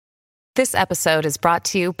This episode is brought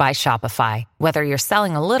to you by Shopify. Whether you're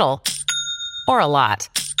selling a little or a lot,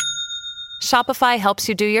 Shopify helps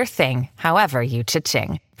you do your thing, however you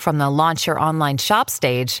cha-ching. From the launch your online shop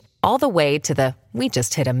stage, all the way to the we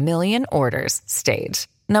just hit 1 million orders stage.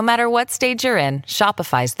 No matter what stage you're in,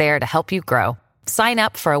 Shopify's there to help you grow. Sign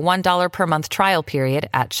up for a $1 per month trial period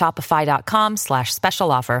at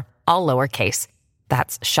shopify.com/special offer, all lowercase.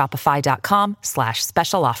 That's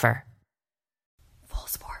shopify.com/special offer. Full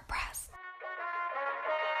Sport Press.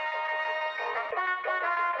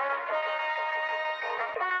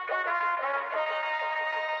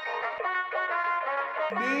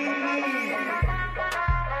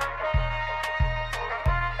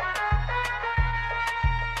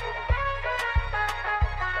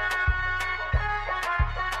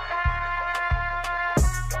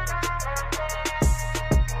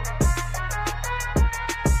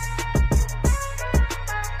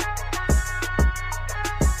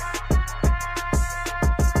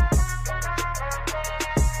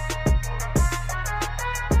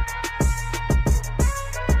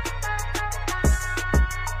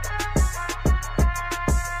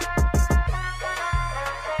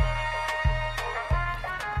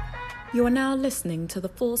 You are now listening to the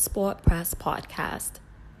Full Sport Press podcast,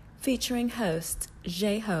 featuring hosts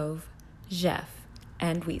J-Hove, Jeff,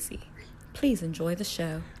 and Weezy. Please enjoy the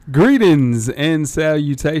show. Greetings and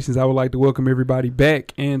salutations. I would like to welcome everybody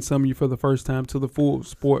back and some of you for the first time to the Full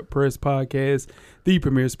Sport Press podcast, the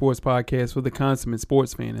premier sports podcast for the consummate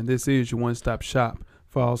sports fan. And this is your one-stop shop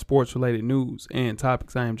for all sports-related news and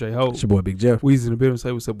topics. I am J-Ho. It's your boy, Big Jeff. Weezy in the building.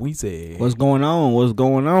 Say what's up, Weezy. What's going on? What's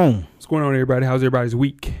going on? What's going on, everybody? How's everybody's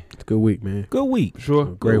week? It's a good week, man. Good week. Sure.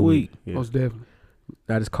 Great week. Yeah. Most definitely.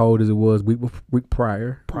 Not as cold as it was week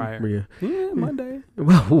prior. Yeah, Monday.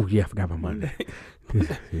 Well, I forgot about Monday.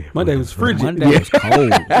 Monday was frigid. Monday was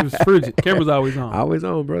cold. It was frigid. Camera's always on. Always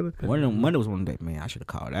on, brother. Monday was one day, man, I should have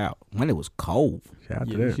called out. Monday was cold. Shout out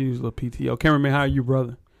to Yeah, them. she used a little PTO. Cameraman, how are you,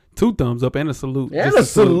 brother? 2 thumbs up and a salute. And Just a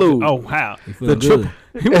salute. Oh, wow. You feel Triple,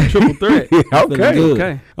 he was triple threat. Okay. good.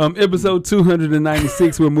 Okay. Episode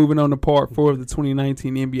 296, we're moving on to part 4 of the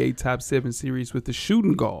 2019 NBA Top 7 series with the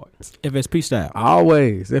shooting guards. FSP style.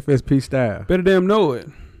 Always. FSP style. Better damn know it.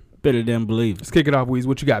 Better than believe. Let's kick it off, Weez.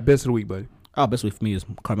 What you got? Best of the week, buddy. Oh, best week for me is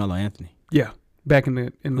Carmelo Anthony. Yeah. Back in the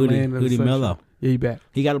land of the Hoodie sunshine. Melo. Yeah, he back.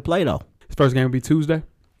 He got to play, though. His first game will be Tuesday.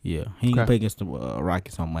 Yeah. He ain't Okay. play against the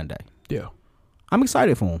Rockets on Monday. Yeah. I'm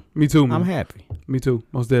excited for him. Me too, man. I'm happy. Me too.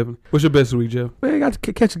 Most definitely. What's your best of the week, Jeff? Man, got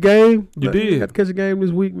to catch a game. You did. Got to catch a game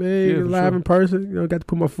this week, man. Yeah, for Live sure. in person. Got to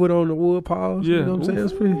put my foot on the wood pause. Yeah. You know what I'm saying?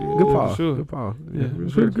 It's pretty good Yeah, pause. for sure. Good pause. Yeah, It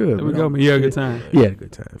was for pretty sure. good. There we go, man. You had a good time. Yeah, had a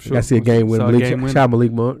good time. Sure. Got to see a game winner. Saw a game winner. Shout out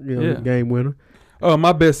Malik Monk. Yeah. Game winner.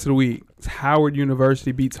 My best of the week. Howard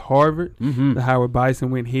University beats Harvard. Mm-hmm. The Howard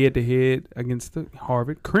Bison went head-to-head against the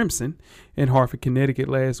Harvard Crimson in Hartford, Connecticut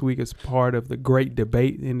last week as part of the great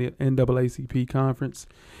debate in the NAACP conference.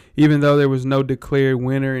 Even though there was no declared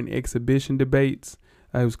winner in exhibition debates,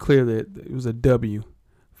 it was clear that it was a W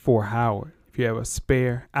for Howard. If you have a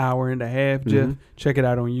spare hour and a half, Jeff, check it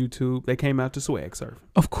out on YouTube. They came out to swag surf.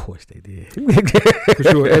 Of course they did. For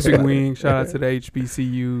sure. Epic win. Shout out to the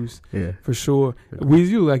HBCUs. Yeah. For sure. Weezy,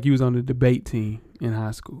 you look like you was on the debate team in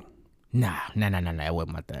high school. Nah. That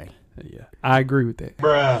wasn't my thing. Yeah, I agree with that.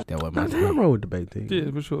 That wasn't my Nothing thing. wrong with debate team. Yeah,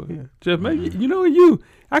 for sure. Yeah. Jeff, maybe you know you.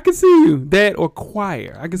 I can see you that or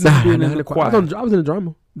choir. I can see you being in the choir. I was in the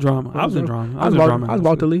drama. Drama. I was in drama. I was in I drama. was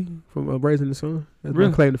Walter Lee from Raising the Sun. That's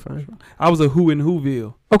Really? my claim to fame. I was a Who in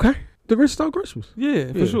Whoville. Okay. The Rich Stone Christmas.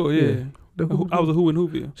 Yeah, for Yeah, sure. yeah. Yeah, I was a Who in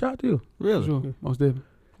Whoville. Shout out to you. For Really? sure, most definitely.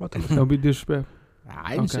 Walter Lee. Don't be disrespectful.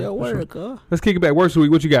 I didn't Okay, say a for word, cuz. Let's kick it back. Worst of the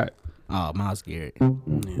week. What you got? Oh, Miles Garrett. I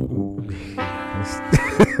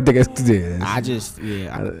think that's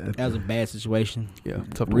That was a bad situation. Yeah,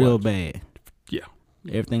 tough to Real watch. bad. Yeah.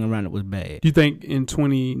 Everything around it was bad. Do you think in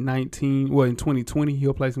 2020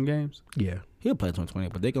 he'll play some games? Yeah. He'll play 2020,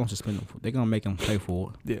 but they're going to suspend him. They're going to make him play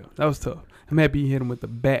for it. Yeah, that was tough. I'm happy he hit him with the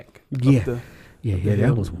back. Yeah. Yeah, Yeah.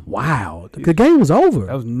 that was wild. The game was over.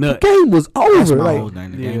 That was nuts. The game was over. That's my Like, whole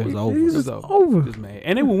thing. The Yeah. game was over. It was It was over. Just mad.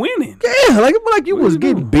 And they were winning. yeah, like you What was you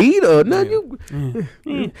getting doing? beat or nothing. Yeah.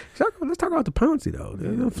 You, let's talk about the Pouncy though.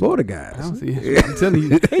 The Florida guys. I don't see it. I'm telling you.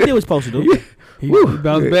 He did what he was supposed to do. He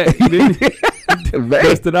bounced back. He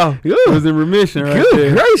dust it off. Good. It was in remission right Good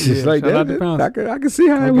there. gracious, Yeah, like shout out that. to Pounce. I can see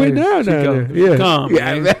how it went down there. Yeah, Calm,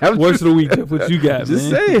 man. Worst of the week. What you got,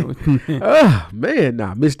 Just man? saying.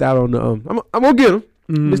 Man, missed out on the. I'm gonna get him.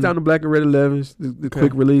 Missed out on the black and red 11s, the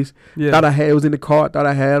quick release. Yeah. Thought I had it was in the cart. Thought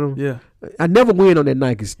I had them. Yeah. I never win on that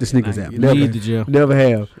Nike the sneakers app. Never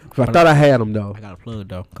have. I thought I had them though. I got a plug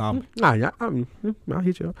though. Call me. I'll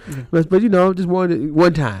hit you up. But just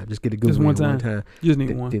one time, just get a good just win one time. You just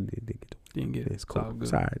need one. Didn't get it. It's cool. All good.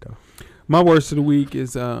 Sorry though. My worst of the week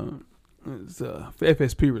is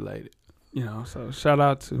FSP related. So shout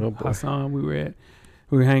out to Hassan. We were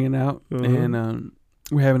hanging out and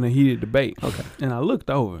we're having a heated debate. Okay. And I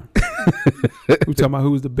looked over. We're talking about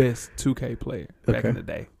who was the best 2K player back in the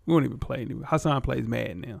day. We don't even play anymore. Hassan plays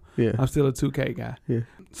Madden now. Yeah. I'm still a 2K guy. Yeah.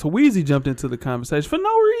 So Weezy jumped into the conversation for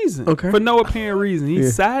no reason. Okay. For no apparent reason. He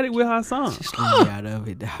sided with Hassan. Just let me out of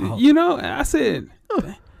it, dog. I said,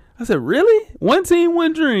 really? One team,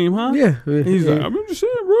 one dream, huh? Yeah. He's like, I'm just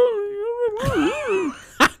saying, bro.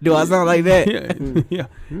 Do I sound like that? Yeah.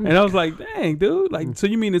 And I was like, dang, dude. Like, so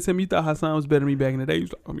you mean to tell me you thought Hassan was better than me back in the day? He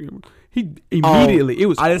was like, he immediately, it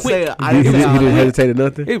was quick. He didn't hesitate or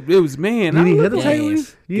nothing? It was, man. You didn't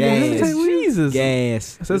hesitate? Jesus.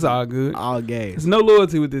 Gas. So it's all good. All gas. There's no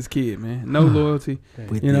loyalty with this kid, man. No loyalty.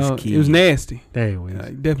 With this kid. It was nasty. Dang, you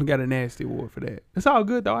definitely got a nasty award for that. It's all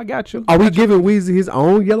good, though. I got you. Are we giving Weezy his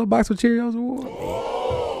own Yellow Box with Cheerios award?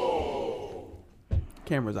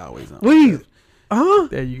 Camera's always on. Weezy.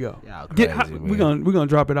 There you go. Crazy, we're gonna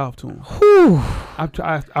drop it off to him.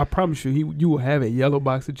 I promise you, you will have a yellow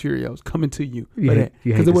box of Cheerios coming to you for that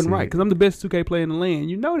because it wasn't right. Because I'm the best 2K player in the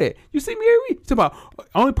land. You know that. You see me every week. It's about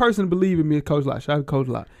only person to believe in me is Coach Locke. Shout out to Coach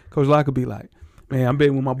Locke. Coach Locke could be like, man, I'm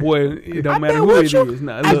betting with my boy. It don't matter who it is.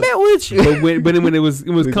 Nah, I bet with you. But when it was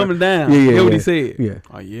coming down, you know what he said? Yeah.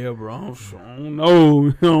 Oh yeah, bro. I don't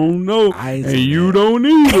know. And you don't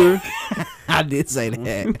either. I did say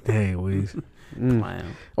that. Dang, Weezy.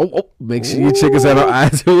 Make sure you check us out on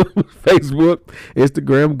iTunes, Facebook,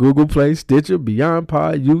 Instagram, Google Play, Stitcher, Beyond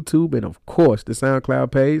Pod, YouTube, and of course the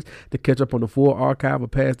SoundCloud page to catch up on the full archive of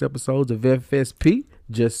past episodes of FSP.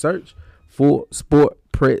 Just search Full Sport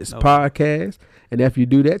Press Podcast, and after you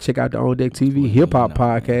do that, check out the On Deck TV Hip Hop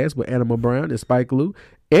Podcast with Animal Brown and Spike Lee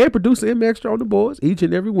and producer M Extra on the boards each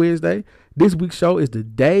and every Wednesday. This week's show is the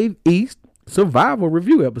Dave East Survival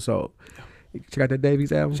Review episode. Check out that Dave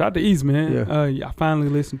East album. Shout out to East, man. I finally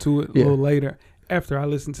listened to it a little later after I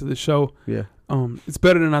listened to the show. Yeah. It's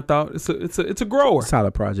better than I thought. It's a grower.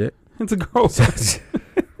 Solid project. It's a grower. Shout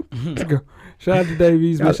out to Dave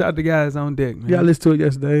East, man. Shout out to guys on deck, man. Yeah, I listened to it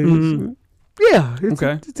yesterday. Mm-hmm.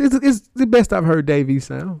 It's the best I've hered Dave East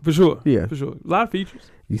sound. For sure. Yeah. For sure. A lot of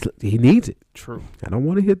features. He needs it. True. I don't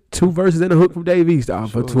want to hear 2 verses and a hook from Dave East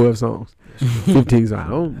for 12 songs. 15 songs. I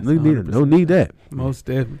don't need that. Most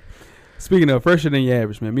definitely. Speaking of fresher than your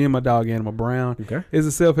average, man, me and my dog Animal Brown is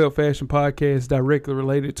a self-help fashion podcast directly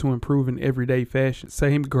related to improving everyday fashion.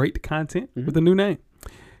 Same great content with a new name.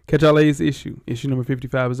 Catch our latest issue. Issue number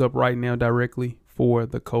 55 is up right now directly for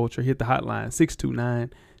the culture. Hit the hotline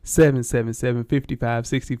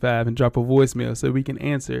 629-777-5565 and drop a voicemail so we can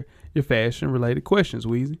answer your fashion-related questions,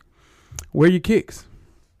 Weezy. Wear your kicks.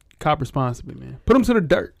 Cop responsibly, man. Put them to the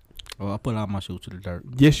dirt. Oh, I put all my shoes to the dirt.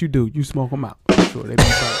 Yes, you do. You smoke them out. Sure, they be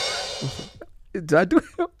fine. I do.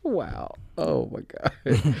 Wow. Oh my God.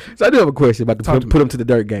 So I do have a question about the put them to the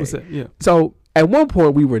dirt game. What's that? Yeah. So at one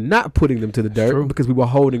point we were not putting them to the dirt because we were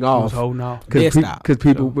holding off. Because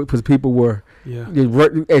people were,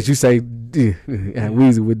 as you say,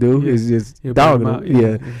 Weezy would do is just dogging them.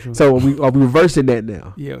 Yeah. So are we reversing that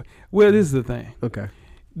now? Yeah. Well, this is the thing. Okay.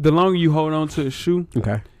 The longer you hold on to a shoe,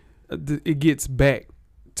 it gets back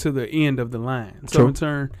to the end of the line. So in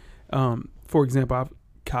turn, for example, I've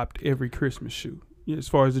copped every Christmas shoe as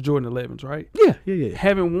far as the Jordan 11s, right? Yeah.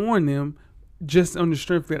 Haven't worn them just on the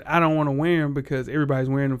strength that I don't want to wear them because everybody's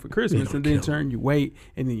wearing them for Christmas. And then in turn, you wait,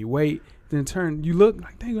 and then you wait. Then in turn, you look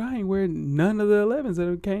like, dang, I ain't wearing none of the 11s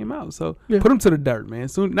that came out. So put them to the dirt, man.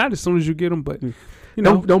 Not as soon as you get them, but you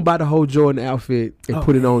know. Don't buy the whole Jordan outfit and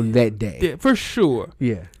put it on that day. Yeah, for sure.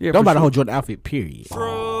 Yeah. Don't buy the whole Jordan outfit, period.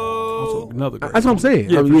 Another that's what I'm saying.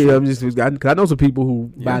 Yeah, I'm just because I know some people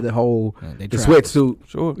who buy the whole the sweatsuit.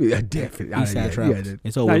 Sure, yeah, definitely.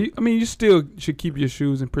 It's over. You still should keep your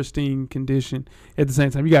shoes in pristine condition. At the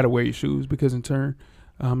same time, you got to wear your shoes because in turn,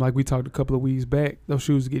 like we talked a couple of weeks back, those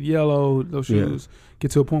shoes get yellow. Those shoes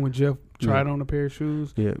get to a point when Jeff tried on a pair of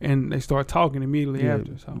shoes, and they start talking immediately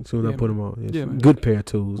after. So as soon as I put them on, good pair of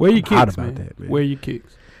tools. Wear your kicks, man. That, man. Wear your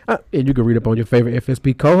kicks. And you can read up on your favorite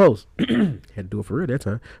FSP co-host. Had to do it for real that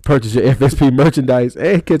time. Purchase your FSP merchandise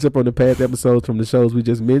and catch up on the past episodes from the shows we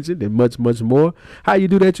just mentioned and much, much more. How you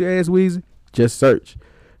do that, you ask, Weezy? Just search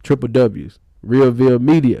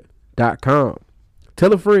www.realvillemedia.com.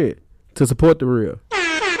 Tell a friend to support the real.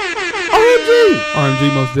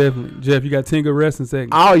 RMG, most definitely. Jeff, you got 10 good wrestling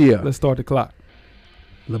seconds. Oh, yeah. Let's start the clock.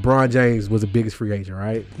 LeBron James was the biggest free agent,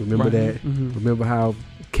 right? Remember that? Mm-hmm. Remember how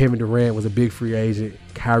Kevin Durant was a big free agent,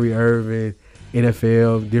 Kyrie Irving,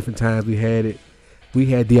 NFL, different times we had it. We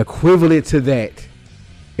had the equivalent to that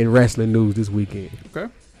in wrestling news this weekend.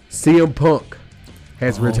 Okay. CM Punk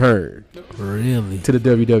has returned. Really? To the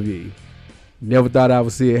WWE. Never thought I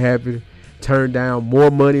would see it happen. Turned down more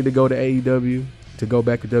money to go to AEW, to go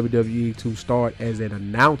back to WWE, to start as an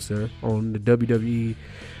announcer on the WWE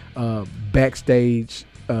backstage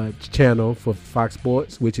channel for Fox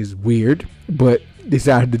Sports, which is weird, but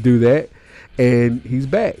decided to do that, and he's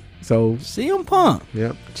back. So CM Punk.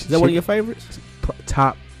 Yep. Is that one of your favorites?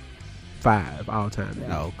 Top 5 all time.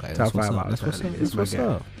 Oh, okay. Top 5 all time. That's what's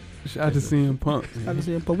up. Shout out to CM Punk.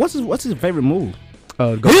 What's his favorite move?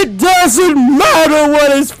 It doesn't matter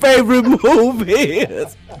what his favorite move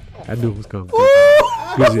is. I knew it was coming.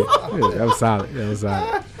 Good shit. Yeah, that was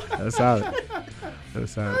solid.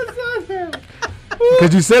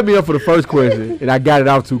 Because you set me up for the first question, and I got it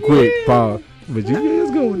out too quick, Paul. But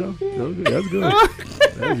it's good, though. That's good.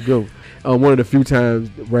 That's good. One of the few times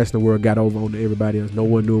the wrestling world got over on everybody else. No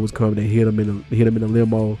one knew it was coming. They hit him in a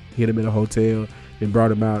limo, hit him in a hotel, then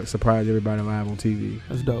brought him out, surprised everybody live on TV.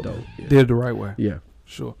 That's dope. Yeah. Did it the right way. Yeah.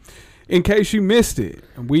 Sure. In case you missed it,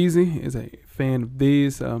 Weezy is a fan of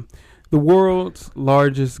these. The world's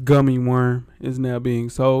largest gummy worm is now being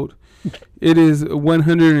sold. It is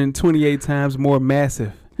 128 times more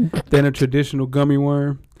massive than a traditional gummy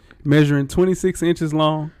worm, measuring 26 inches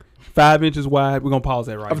long, 5 inches wide. We're going to pause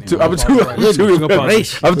that right now. I'm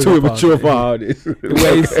too immature for all this.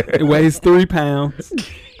 It weighs 3 pounds,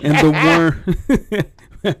 and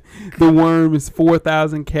the worm is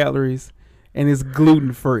 4,000 calories and is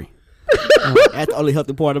gluten-free. That's the only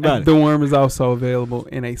healthy part about it. The worm is also available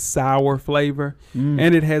in a sour flavor,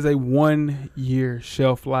 and it has a 1-year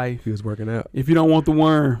shelf life. He was working out. If you don't want the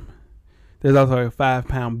worm, there's also a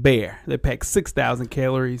 5-pound bear. They pack 6,000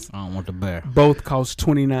 calories. I don't want the bear. Both cost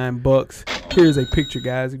 $29. Here's a picture,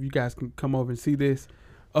 guys, if you guys can come over and see this,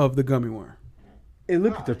 of the gummy worm. Hey,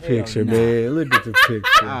 look at the picture, man. Look at the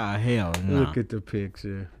picture. Hell no. Look at the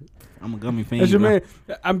picture. I'm a gummy fan. That's your man.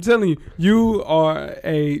 I'm telling you, you are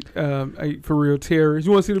a for real terrorist.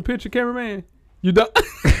 You want to see the picture, cameraman? You don't.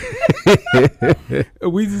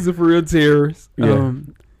 Weezy's a for real terrorist. Yeah.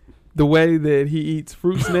 The way that he eats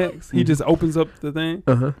fruit snacks, he just opens up the thing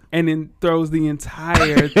and then throws the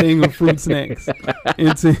entire thing of fruit snacks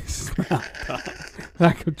into his mouth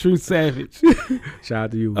like a true savage. Shout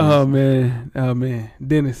out to you. Oh man,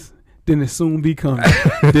 Dennis soon be coming.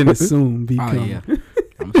 Dennis soon be coming. Yeah.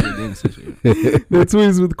 I'm sure Dennis is here. Now, tweet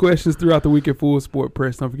us with questions throughout the week at Full Sport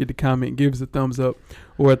Press. Don't forget to comment, give us a thumbs up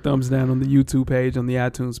or a thumbs down on the YouTube page, on the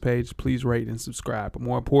iTunes page. Please rate and subscribe. But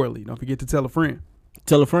more importantly, don't forget to tell a friend.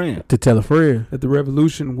 Tell a friend. To tell a friend. That the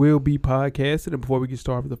revolution will be podcasted. And before we get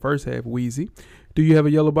started with the first half, Weezy, do you have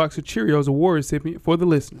a yellow box of Cheerios award recipient for the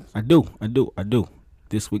listeners? I do.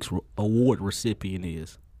 This week's award recipient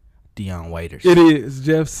is Dion Waiters. It is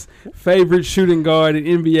Jeff's favorite shooting guard in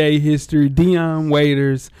NBA history. Dion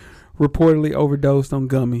Waiters reportedly overdosed on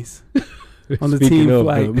gummies on the team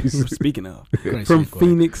flight. Speaking of, from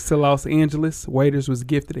Phoenix to Los Angeles, Waiters was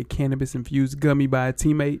gifted a cannabis-infused gummy by a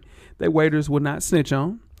teammate that Waiters would not snitch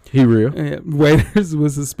on. He real. Waiters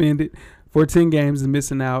was suspended for 10 games and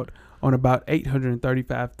missing out on about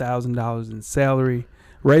 $835,000 in salary,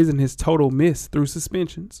 raising his total miss through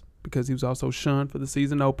suspensions, because he was also shunned for the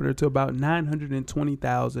season opener, to about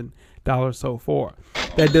 $920,000 so far.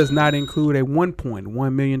 That does not include a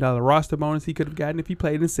 $1.1 million roster bonus he could have gotten if he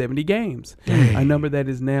played in 70 games, a number that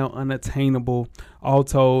is now unattainable. All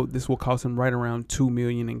told, this will cost him right around $2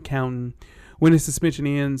 million and counting. When his suspension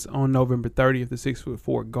ends on November 30th, the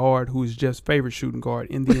 6'4" guard, who is Jeff's favorite shooting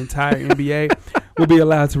guard in the entire NBA, will be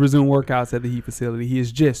allowed to resume workouts at the Heat facility. He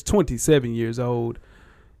is just 27 years old.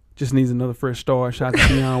 Just needs another fresh start. Shout out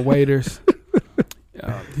to Dion Waiters.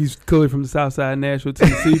 He's clearly from the south side of Nashville,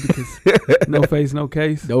 Tennessee, because no face, no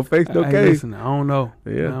case. No face, no case. Listen, I don't know.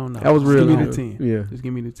 Yeah. I don't know. That was real. Give me the 10. Yeah. Just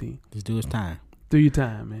give me the 10. Just do his time. Do your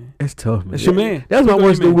time, man. That's tough, man. That's your man. That's my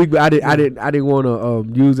worst of the week, but I didn't want to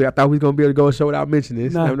use it. I thought we was gonna be able to go a show without mentioning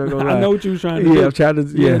this. Nah, I'm not gonna lie. I know what you was trying to do. Yeah, I'm trying to.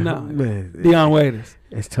 Yeah, no. Man. Dion Waiters.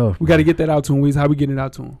 It's tough. We got to get that out to him. Weez. How we getting it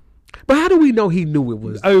out to him? But how do we know he knew it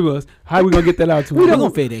was? It was. How we gonna get that out to him? We're gonna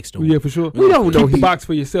FedEx to him. Yeah, for sure. We don't know Keep the box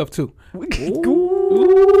for yourself too. Ooh,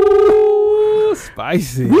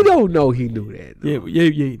 spicy. We don't know he knew that. Yeah,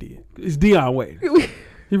 he did. It's Dion Waiters.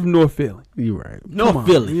 He's from North Philly. You right. North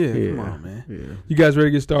Philly. Yeah, come on, man. Yeah. You guys ready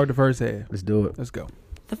to get started the first half? Let's do it. Let's go.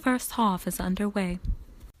 The first half is underway.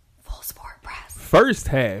 Full Sport Press. First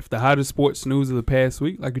half, the hottest sports news of the past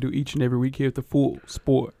week, like we do each and every week here at the Full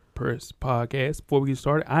Sport Press Podcast. Before we get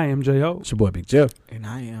started, I am J.O. It's your boy Big Jeff. And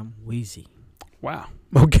I am Weezy. Wow.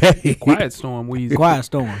 Okay. Quiet Storm, Weezy. Quiet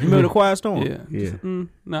Storm. You remember the Quiet Storm? Yeah.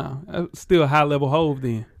 No. Still high level Hove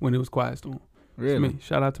then when it was Quiet Storm. Really? Me.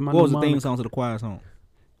 Shout out to my What new was the mama. theme song to the Quiet Storm?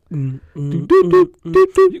 Bro,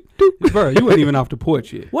 you wasn't even off the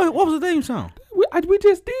porch yet. What was the theme song? We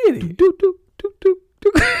just did it.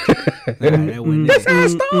 That's how it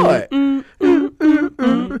starts.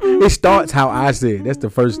 It starts how I said. That's the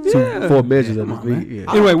first 4 measures of the beat.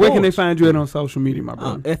 Yeah. Anyway, where can they find you at on social media, my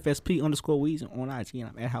brother? FSP_Weezy on IG. And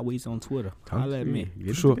I'm at How Weezy on Twitter. Holla at me.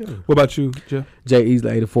 For sure. What about you, Jeff? J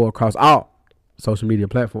Easley 84 across all social media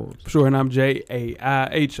platforms. For sure. And I'm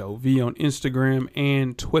JAIHOV on Instagram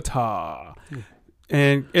and Twitter.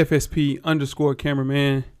 And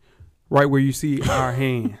FSP_cameraman right where you see our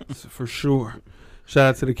hands. For sure. Shout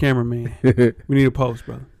out to the cameraman. We need a post,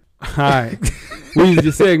 brother. All right. We use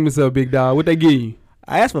your segments up, big dog. What they give you?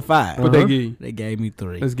 I asked for 5. What they give you? They gave me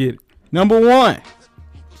 3. Let's get it. Number 1.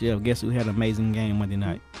 Jeff, guess who had an amazing game Monday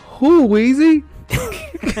night? Who, Weezy?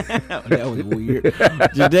 That was weird.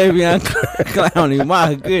 Jadeveon Clowney,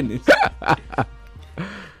 my goodness.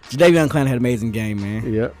 Jadeveon Clowney had an amazing game,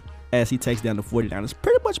 man. Yep. As he takes down the 49ers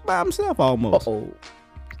pretty much by himself almost.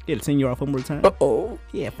 He had a 10-yard fumble return.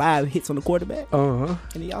 He had 5 hits on the quarterback. And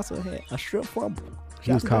he also had a strip fumble.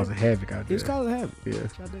 He was causing havoc out there. He was causing havoc. Yeah.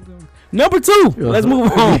 Number 2. Let's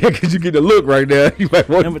move on. Yeah, because you get the look right now. You might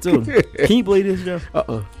want Number 2. Can you believe this, Joe?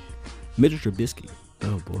 Mitchell Trubisky.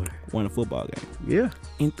 Oh, boy. Won a football game. Yeah.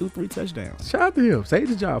 And threw 3 touchdowns. Shout out to him. Saved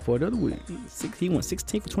his job for another week. He went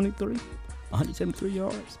 16 for 23, 173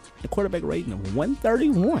 yards. The quarterback rating of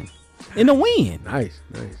 131. In a win. Nice.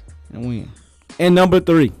 In a win. And number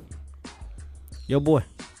 3. Your boy,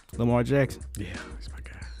 Lamar Jackson. Yeah, that's my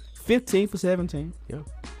guy. 15 for 17. Yeah.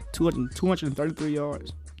 233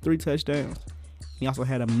 yards. 3 touchdowns. He also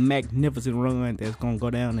had a magnificent run that's going to go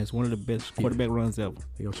down as one of the best quarterback runs ever.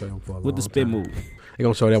 He going to show them for a long time. With the spin move. He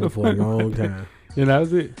going to show that one for a long time. And that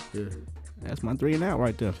was it. Yeah. That's my 3 and out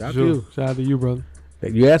right there. Shout out to you. Shout out to you, brother.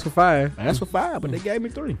 You asked for 5. That's for 5, but they gave me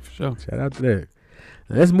 3. For sure. Shout out to that.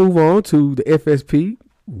 Let's move on to the FSP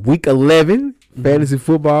Week 11 Fantasy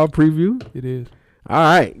Football Preview. It is. All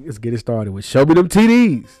right, let's get it started with Show Me Them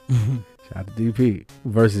TDs. Shout out to DP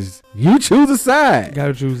versus You Choose a Side. Got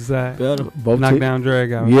to choose a side. Better. Both Knockdown,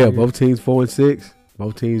 drag out. Yeah, both teams 4-6.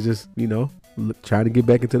 Both teams just, trying to get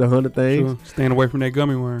back into the 100 things. Sure. Staying away from that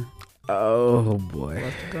gummy worm. Oh, boy.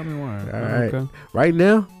 What's the gummy worm? All right. Okay. Right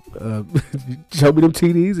now, Show Me Them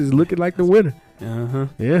TDs is looking like the winner. Uh-huh.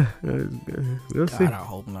 Yeah. We'll see. God, I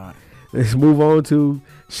hope not. Let's move on to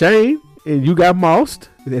Shane. And you got Mossed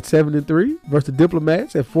at 7-3 versus the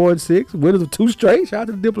Diplomats at 4-6. Winners of 2 straight. Shout out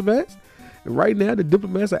to the Diplomats. And right now, the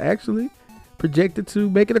Diplomats are actually projected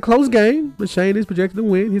to make it a close game. But Shane is projected to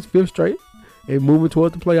win his 5th straight and moving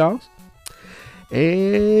towards the playoffs.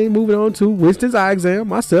 And moving on to Winston's eye exam.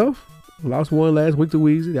 Myself lost 1 last week to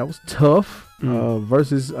Weezy. That was tough.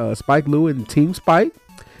 Versus Spike Lou and Team Spike.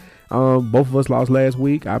 Both of us lost last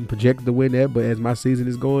week. I'm projected to win that, but as my season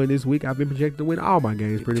is going this week, I've been projected to win all my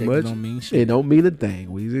games pretty much. Don't mean shit. It don't mean a thing.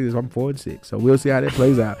 I'm 4-6, so we'll see how that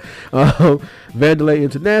plays out. Vandalay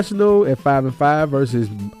International at 5-5 versus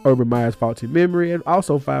Urban Meyer's Faulty Memory, and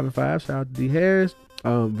also 5-5. Shout out to D Harris.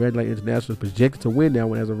 Vandalay International is projected to win that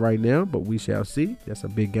one as of right now, but we shall see. That's a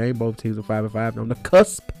big game. Both teams are 5-5 on the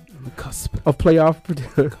cusp of playoff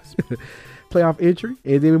playoff entry,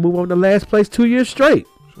 and then we move on to last place 2 years straight.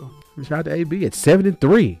 Shout out to AB at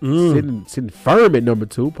 7-3, sitting firm at number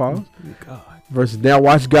 2. Paul versus Now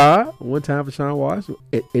Watch God. One time for Sean Watch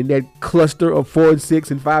in that cluster of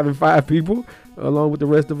 4-6 and 5-5 people, along with the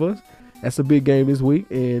rest of us. That's a big game this week.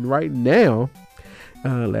 And right now,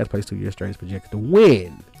 last place 2 years straight is projected to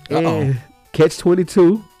win. And Catch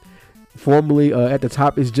 22, formerly at the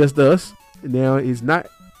top is just us. Now it's not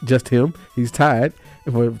just him. He's tied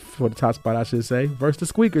for the top spot, I should say. Versus the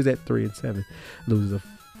Squeakers at 3-7, loses a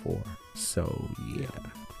 4. So yeah.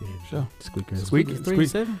 Sure. Squeak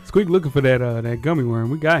looking for that gummy worm.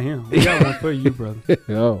 We got him. We got one for you, brother.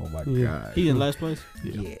 Oh my God. He in last place?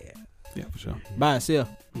 Yeah, for sure. By itself.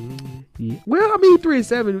 Yeah. Well, I mean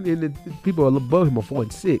 3-7 and the people above him are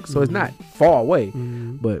 4-6, so it's not far away.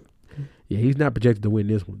 But yeah, he's not projected to win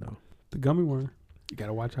this one though. The gummy worm. You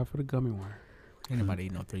gotta watch out for the gummy worm. Anybody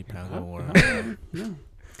eat no 3 pounds of worm? Yeah.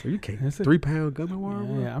 So you can't. 3-pound gummy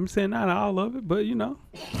worm. Yeah, I'm saying not all of it, but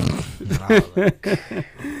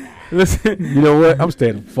Listen, you know what? I'm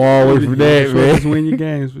standing far away from that, man. Just win your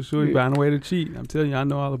games for sure. You find a way to cheat. I'm telling you, I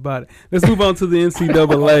know all about it. Let's move on to the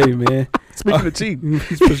NCAA, man. Speaking of cheating,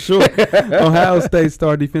 for sure. Ohio State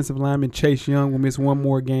star defensive lineman Chase Young will miss one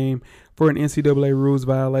more game for an NCAA rules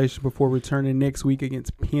violation before returning next week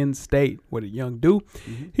against Penn State. What did Young do?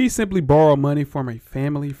 He simply borrowed money from a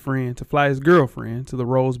family friend to fly his girlfriend to the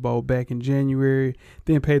Rose Bowl back in January,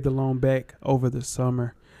 then paid the loan back over the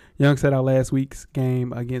summer. Young sat out last week's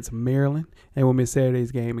game against Maryland and will miss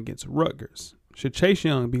Saturday's game against Rutgers. Should Chase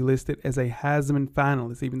Young be listed as a Heisman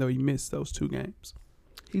finalist even though he missed those 2 games?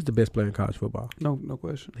 He's the best player in college football. No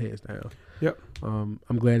question. Hands down. Yep. I'm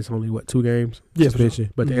glad it's only 2 games. Yeah, suspension.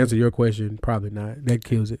 sure. But to answer your question, probably not. That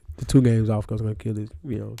kills it. The 2 games off is going to kill his,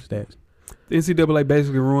 stats. The NCAA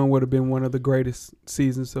basically ruined what would have been one of the greatest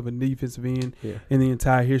seasons of a defensive end in the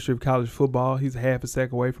entire history of college football. He's half a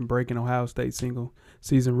sack away from breaking Ohio State's single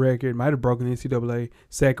season record. Might have broken the NCAA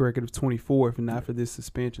sack record of 24 if not for this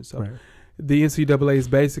suspension. So the NCAA is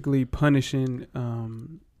basically punishing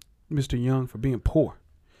Mr. Young for being poor.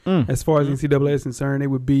 As far as NCAA is concerned, it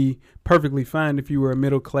would be perfectly fine if you were a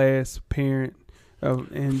middle-class parent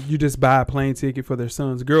and you just buy a plane ticket for their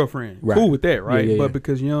son's girlfriend. Right. Cool with that, right? But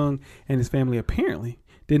because Young and his family apparently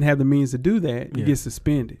didn't have the means to do that, you get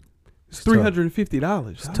suspended. It's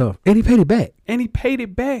 $350. It's tough. And he paid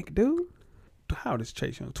it back. Dude. How old is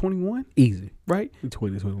Chase Young? 21? Easy. Right?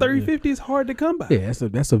 21. 30-50 is hard to come by. Yeah,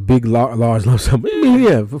 that's a big, large lump sum. I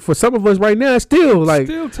mean, for some of us right now, it's still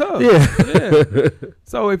tough. Yeah.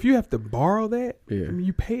 So if you have to borrow that,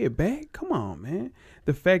 you pay it back? Come on, man.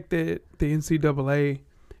 The fact that the NCAA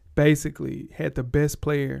basically had the best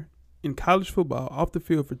player in college football off the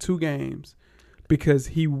field for 2 games because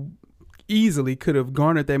he easily could have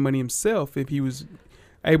garnered that money himself if he was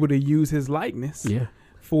able to use his likeness. Yeah.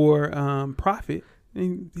 For profit,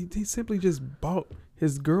 and he simply just bought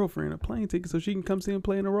his girlfriend a plane ticket so she can come see him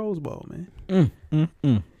play in the Rose Bowl, man.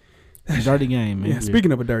 Dirty game, man. Yeah,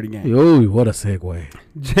 speaking of a dirty game. Oh, what a segue.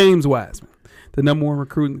 James Wiseman, the number 1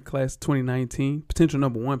 recruit in the class of 2019, potential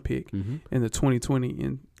number 1 pick in the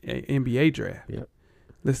 2020 NBA draft. Yep.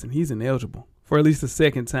 Listen, he's ineligible for at least the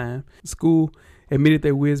second time. The school admitted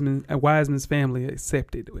that Wiseman's family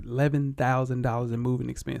accepted $11,000 in moving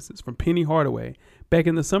expenses from Penny Hardaway back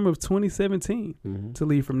in the summer of 2017 to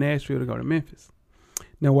leave from Nashville to go to Memphis.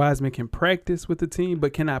 Now, Wiseman can practice with the team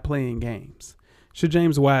but cannot play in games. Should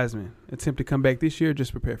James Wiseman attempt to come back this year or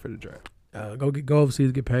just prepare for the draft? Go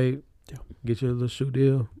overseas, get paid, get your little shoe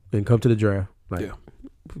deal, and come to the draft.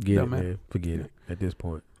 Forget it, man. Forget it at this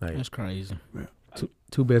point. That's crazy. Yeah.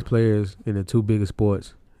 Two best players in the 2 biggest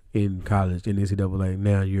sports in college in the NCAA.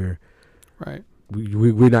 Now you're right.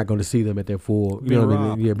 We're not going to see them at their full. You know what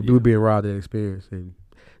I mean? Yeah, we're being robbed of that experience. And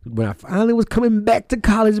when I finally was coming back to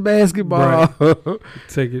college basketball,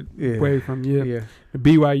 take it away from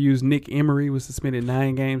BYU's Nick Emery was suspended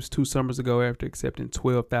 9 games 2 summers ago after accepting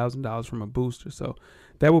 $12,000 from a booster. So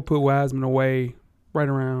that would put Wiseman away right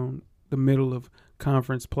around the middle of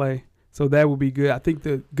conference play. So that would be good. I think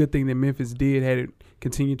the good thing that Memphis did had it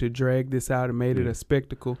continued to drag this out and made it a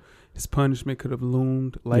spectacle. His punishment could have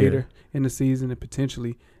loomed later in the season and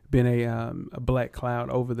potentially been a black cloud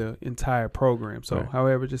over the entire program. So,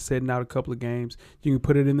 however, just setting out a couple of games, you can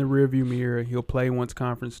put it in the rearview mirror. He'll play once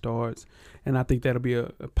conference starts, and I think that'll be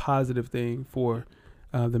a positive thing for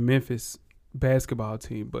the Memphis basketball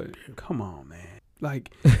team. But come on, man.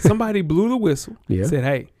 Like, somebody blew the whistle, said,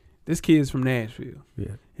 hey, this kid's from Nashville,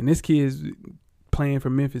 and this kid's playing for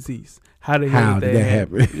Memphis East. How did that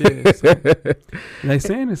happen? And they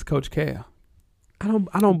saying it's Coach Cal. I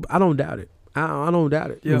don't doubt it. I don't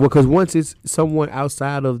doubt it. Yeah. Because once it's someone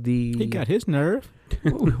outside of the, he got his nerve.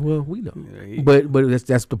 Well, we know, but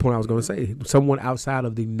that's the point I was going to say. Someone outside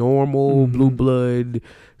of the normal blue blood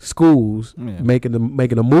schools making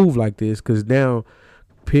a move like this, because now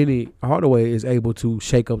Penny Hardaway is able to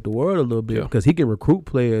shake up the world a little bit because he can recruit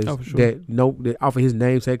players that offer his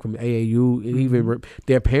namesake from AAU, and even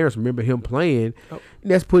their parents remember him playing.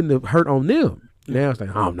 That's putting the hurt on them. Now it's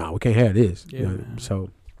like, oh no, we can't have this. So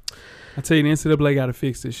I tell you, the NCAA got to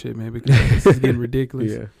fix this shit, man, because this is getting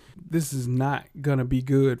ridiculous. This is not gonna be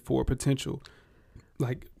good for potential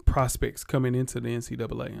prospects coming into the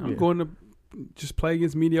NCAA. I'm going to just play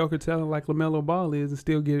against mediocre talent like LaMelo Ball is and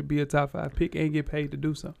still be a top 5 pick and get paid to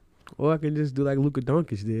do so. Or I can just do like Luka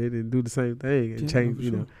Doncic did and do the same thing and change,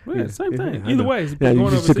 same thing. Either way, you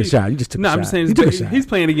just took a shot. You just took a shot. I'm saying he's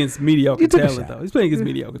playing against mediocre talent, though. He's playing against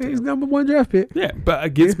mediocre talent. He's number 1 draft pick. Yeah, but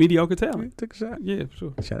against mediocre talent. He took a shot. Yeah,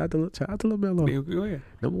 sure. Shout out to LaMelo. Go ahead.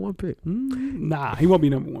 Number 1 pick. Nah, he won't be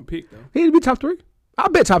number 1 pick, though. He'll be top 3. I'll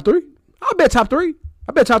bet top 3. I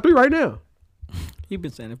bet top 3 right now. You've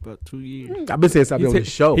been saying it for 2 years. I've been saying something on the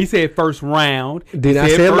show. He said first round. Then I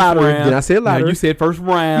said lottery. Then I said lottery. No, you said first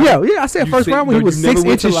round. Yeah, I said first round when he was 6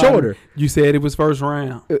 inches shorter. You said it was first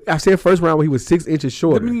round. I said first round when he was 6 inches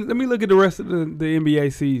shorter. Let me look at the rest of the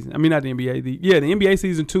NBA season. I mean, not the NBA. The NBA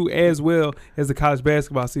season too, as well as the college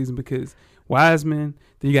basketball season, because Wiseman,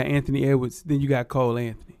 then you got Anthony Edwards, then you got Cole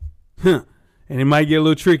Anthony. And it might get a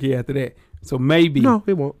little tricky after that. So maybe. No,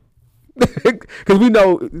 it won't. Because we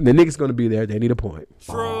know the Knicks going to be there. They need a point.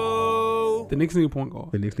 True. The Knicks need a point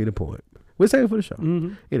guard. The Knicks need a point. We'll save it for the show.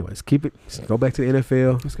 Mm-hmm. Anyways, keep it. Let's go back to the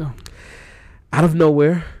NFL. Let's go. Out of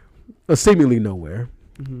nowhere, or seemingly nowhere,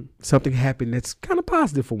 something happened that's kind of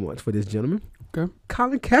positive for once for this gentleman. Okay.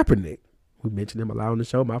 Colin Kaepernick. We mentioned him a lot on the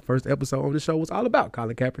show. My first episode on the show was all about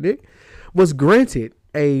Colin Kaepernick. Was granted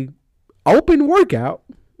a open workout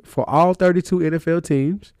for all 32 NFL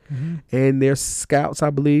teams and their scouts, I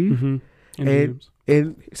believe, and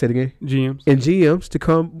say it again, GMs to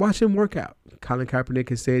come watch him work out. Colin Kaepernick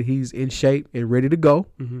has said he's in shape and ready to go.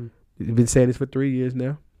 He's been saying this for 3 years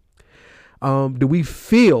now. Do we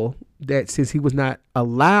feel that since he was not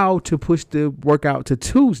allowed to push the workout to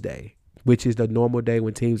Tuesday, which is the normal day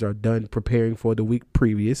when teams are done preparing for the week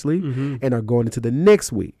previously and are going into the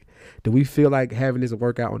next week, do we feel like having this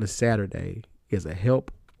workout on a Saturday is a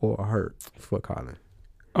help or a hurt for Colin?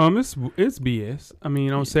 It's BS. I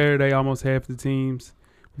mean, on Saturday, almost half the teams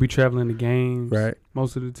be traveling to games. Right.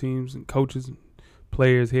 Most of the teams and coaches and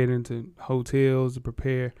players head into hotels to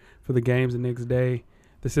prepare for the games the next day.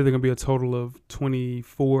 They said they're going to be a total of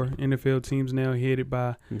 24 NFL teams now headed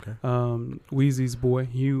by Weezy's boy,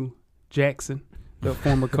 Hugh Jackson, the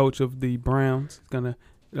former coach of the Browns. Is going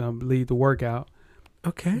to lead the workout.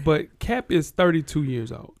 Okay. But Cap is 32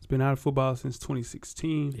 years old. He's been out of football since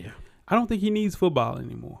 2016. Yeah. I don't think he needs football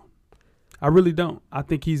anymore. I really don't. I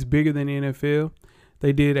think he's bigger than the NFL.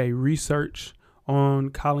 They did a research on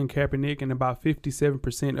Colin Kaepernick, and about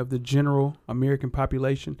 57% of the general American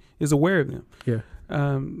population is aware of him. Yeah.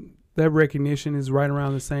 That recognition is right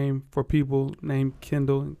around the same for people named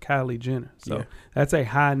Kendall and Kylie Jenner. So that's a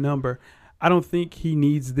high number. I don't think he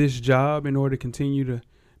needs this job in order to continue to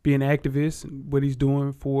be an activist, what he's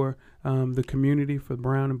doing for the community, for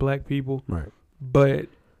brown and black people. Right. But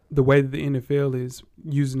the way that the NFL is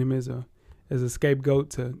using him as a scapegoat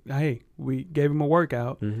to, hey, we gave him a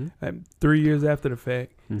workout 3 years after the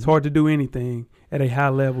fact. It's hard to do anything at a high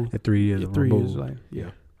level. At 3 years. 3 years later.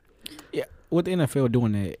 Yeah. Yeah. With the NFL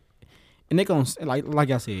doing that, and they're going to, like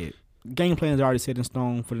I said, game plans are already set in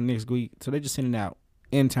stone for the next week. So they're just sending out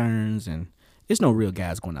interns, and it's no real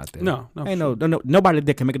guys going out there. No, ain't no nobody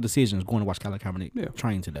that can make a decision is going to watch Colin Kaepernick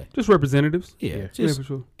train today. Just representatives. Yeah, just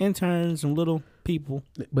interns and little people.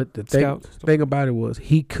 But the thing about it was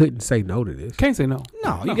he couldn't say no to this. Can't say no.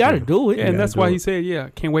 No, you got to do it. Yeah, and that's why he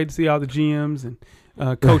said, can't wait to see all the GMs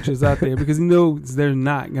and coaches out there, because he knows there's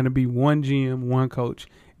not going to be one GM, one coach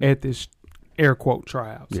at this air quote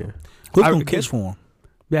tryout. So who's going to catch for him?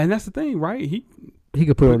 Yeah, and that's the thing, right? He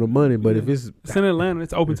could put on the money, but if it's in Atlanta,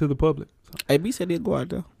 it's open to the public. So. AB said he'd go out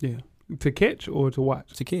there. Yeah. To catch or to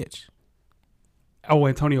watch? To catch. Oh,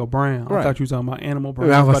 Antonio Brown. Right. I thought you were talking about Animal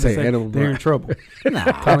Brown. I was about to say Animal they're Brown. in trouble.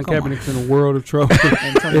 Colin Kaepernick's in a world of trouble.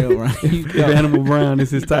 Antonio Brown. If Animal Brown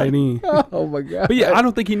is his tight end. Oh, my God. But, I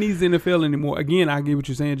don't think he needs the NFL anymore. Again, I get what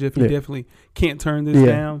you're saying, Jeff. He definitely can't turn this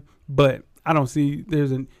down. But I don't see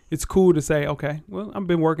it's cool to say, okay, well, I've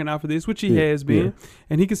been working out for this, which he has been,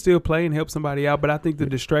 and he can still play and help somebody out. But I think the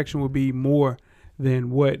distraction would be more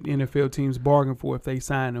than what NFL teams bargain for if they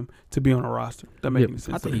sign him to be on a roster. That makes any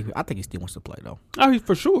sense. I think he still wants to play, though. Oh,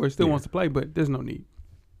 for sure, he still wants to play, but there's no need.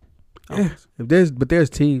 There's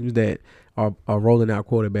teams that are rolling out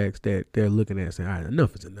quarterbacks that they're looking at and saying, all right,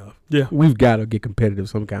 enough is enough. Yeah. We've got to get competitive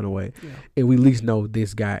some kind of way. Yeah. And we at least know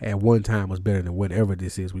this guy at one time was better than whatever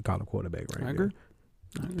this is we call a quarterback right now. I agree.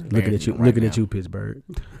 Looking at you, Pittsburgh.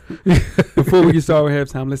 Before we get started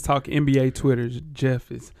with halftime, let's talk NBA Twitter.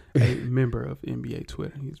 Jeff is a member of NBA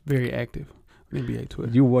Twitter. He's very active on NBA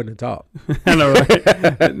Twitter. You wasn't to talk. I know,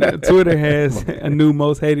 right? Twitter has a new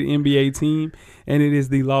most hated NBA team, and it is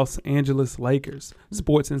the Los Angeles Lakers.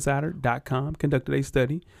 SportsInsider.com conducted a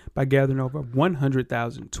study by gathering over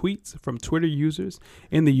 100,000 tweets from Twitter users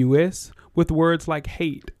in the U.S. with words like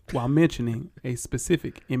hate while mentioning a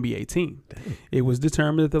specific NBA team. Dang. It was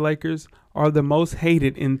determined that the Lakers are the most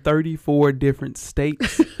hated in 34 different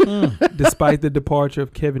states. Despite the departure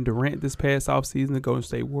of Kevin Durant this past offseason, the Golden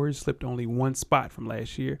State Warriors slipped only one spot from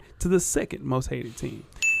last year to the second most hated team.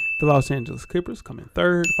 The Los Angeles Clippers come in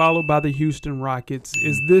third, followed by the Houston Rockets.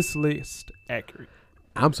 Is this list accurate?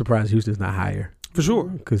 I'm surprised Houston's not higher. For sure.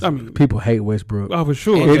 Because I mean, people hate Westbrook. Oh, for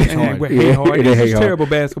sure. And Hate hard. It's just hard. terrible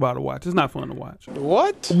basketball to watch. It's not fun to watch.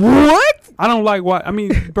 What? I don't like what. I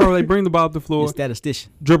mean, bro, they bring the ball up the floor.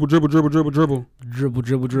 Statistician. Dribble. Dribble.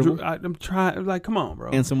 I'm trying. Like, come on,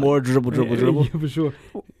 bro. And some more dribble. Yeah, for sure.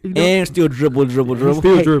 And still dribble. Still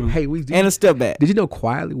Hey, dribbling. hey, And a step back. Did you know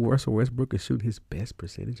quietly Russell Westbrook is shooting his best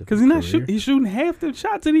percentage of Because his he's not career? shooting. He's shooting half the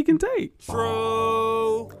shots that he can take.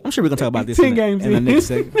 I'm sure we're gonna talk about this 10 in games the in. next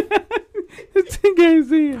segment. It's 10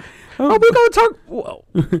 games in. Oh, we're gonna talk. Whoa.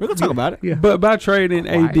 We're gonna talk about it. Yeah. But by trading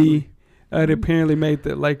AD, Quietly. it apparently made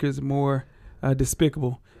the Lakers more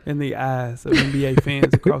despicable in the eyes of NBA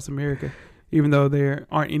fans across America. Even though there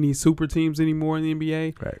aren't any super teams anymore in the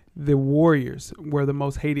NBA, Right. the Warriors were the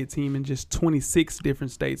most hated team in just 26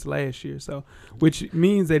 different states last year. So, which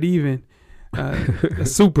means that even a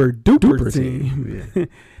super duper team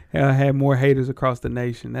had more haters across the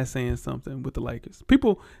nation. That's saying something with the Lakers.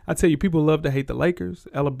 I tell you, people love to hate the Lakers,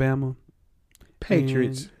 Alabama,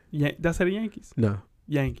 Patriots. That's how the Yankees. No.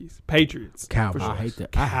 Yankees, Patriots, Cowboys. I hate the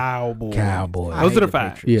Cowboys. Cowboys. I Those hate are the the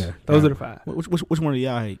five. Patriots. Yeah. Those are the five. Which one of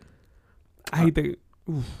y'all hate? I hate the.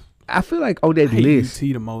 I feel like on I that hate list.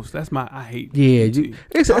 UT the most. That's my. I hate. Yeah. UT.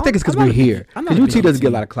 I think it's because I'm we're not a here. big- I'm not Because a UT big doesn't get a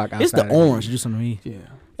UT. lot of clock outside. It's the of orange just on me. Yeah. That's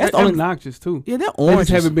That's the only- obnoxious too. Yeah, that They orange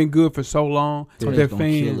just haven't been good for so long. Told Their us gonna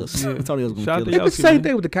kill fans. us. Yeah. Told us gonna Shout out kill to us. It's the Yoshi, same man.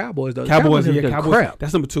 thing with the Cowboys, though. Cowboys, haven't yeah, done Cowboys. crap.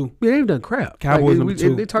 That's number two. Yeah, they ain't done crap. Cowboys number we-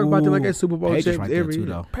 two. They talk about them like Ooh. that Super Bowl Patriots champs right there every too, year.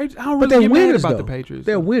 though. I don't But really they're get mad winners, about though. the Patriots.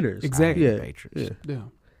 They're winners. Exactly. Yeah. Patriots. Yeah.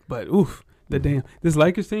 But this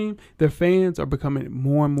Lakers team, their fans are becoming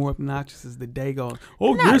more and more obnoxious as the day goes.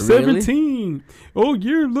 Oh, Not you're really. 17. Oh,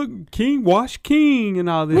 you're King, Wash King, and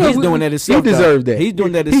all this. He's doing that He himself. deserved that. He's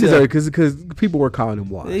doing that He himself. deserved because people were calling him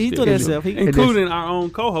Wash. He's doing that himself. Including our own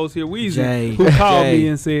co-host here, Weezy, Jay. who called Jay. me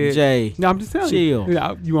and said, Jay. No, I'm just telling Chill. you.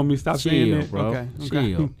 Yeah, you want me to stop saying Chill, that? bro. Okay.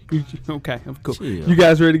 Chill. Okay, I'm cool. Chill. You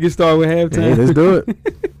guys ready to get started with halftime? Hey, let's do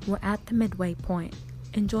it. We're at the midway point.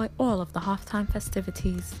 Enjoy all of the halftime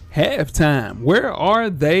festivities. Halftime. Where are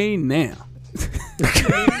they now?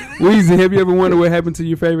 Weezy, have you ever wondered what happened to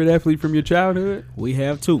your favorite athlete from your childhood? We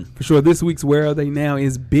have two. For sure, this week's Where Are They Now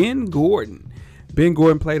is Ben Gordon. Ben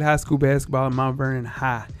Gordon played high school basketball at Mount Vernon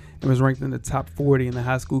High and was ranked in the top 40 in the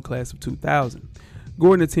high school class of 2000.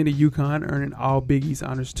 Gordon attended UConn, earning all Big East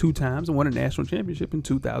honors 2 times and won a national championship in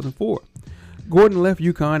 2004. Gordon left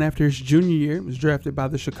UConn after his junior year and was drafted by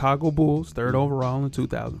the Chicago Bulls, 3rd overall in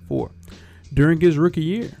 2004. During his rookie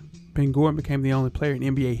year, Ben Gordon became the only player in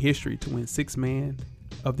NBA history to win 6th Man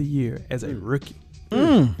of the Year as a rookie.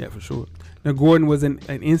 Yeah, for sure. Now, Gordon was an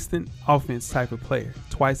instant offense type of player,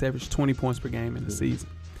 twice averaged 20 points per game in the season.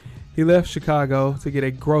 He left Chicago to get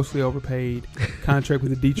a grossly overpaid contract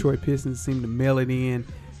with the Detroit Pistons, seemed to mail it in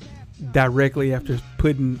directly after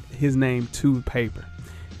putting his name to paper.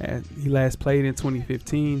 He last played in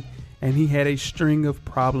 2015, and he had a string of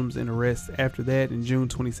problems and arrests after that. In June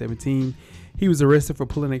 2017, he was arrested for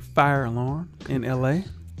pulling a fire alarm in L.A.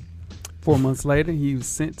 4 months later, he was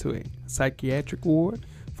sent to a psychiatric ward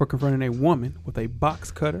for confronting a woman with a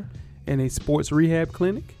box cutter in a sports rehab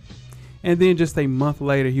clinic. And then just a month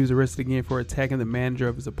later, he was arrested again for attacking the manager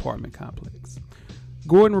of his apartment complex.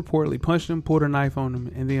 Gordon reportedly punched him, pulled a knife on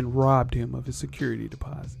him, and then robbed him of his security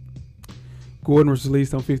deposit. Gordon was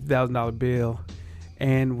released on $50,000 bail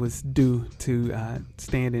and was due to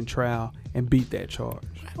stand in trial and beat that charge.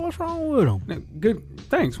 What's wrong with him? Now, good.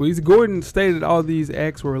 Thanks, Weezy. Gordon stated all these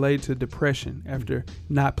acts were related to depression after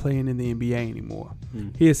not playing in the NBA anymore.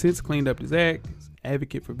 He has since cleaned up his act, is an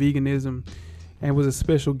advocate for veganism, and was a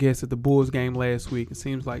special guest at the Bulls game last week. It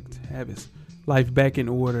seems like to have his life back in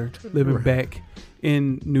order, living back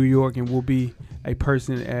in New York, and will be a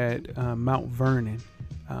person at Mount Vernon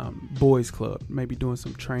Boys Club, maybe doing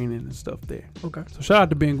some training and stuff there. Okay. So shout out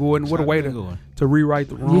to Ben Gordon. What a way to rewrite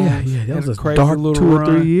the wrongs. Yeah, that Had was a crazy dark little 2 or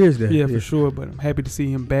run. 3 years there. Yeah, for sure. But I'm happy to see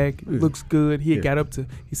him back. Looks good. He had got up to,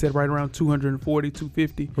 he said, right around 240,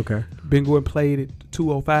 250. Okay. Ben Gordon played at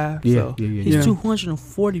 205. Yeah, so, yeah. He's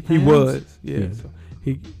 240 pounds. He was. Yeah. Yeah. So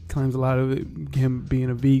he claims a lot of it, him being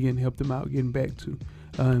a vegan, helped him out getting back to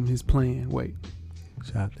his playing weight.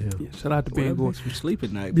 Shout out to him. Yeah, shout out to Ben Gordon. You sleep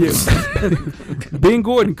at night. Yeah. Ben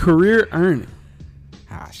Gordon, career earning.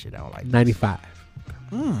 Shit, I don't like 95.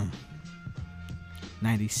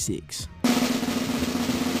 96.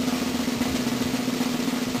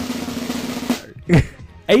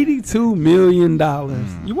 $82 million.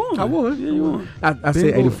 You won. I won. Yeah, you won. I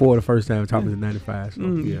said 84 the first time. Top was 95. So,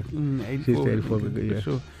 yeah. 84. 84 was good, for yeah.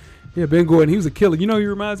 sure. Yeah, Ben Gordon, he was a killer. You know who he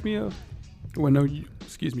reminds me of? Well, no,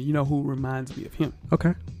 excuse me. You know who reminds me of him?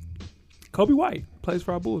 Okay. Kobe White plays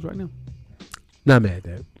for our Bulls right now. Not mad at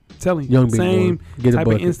that. Telling you, Young Ben same Gordon. Get a type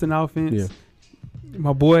of bucket. instant offense. Yeah.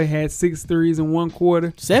 My boy had 6 threes in 1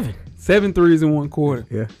 quarter. 7 threes in 1 quarter.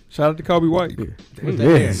 Yeah. Shout out to Kobe White.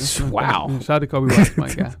 Yeah. Wow. Yeah, shout out to Kobe White, my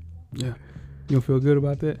guy. Yeah. You don't feel good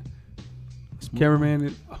about that? Cameraman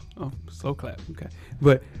is slow clap. Okay.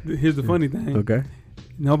 But here's the funny thing. Okay.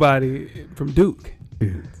 Nobody from Duke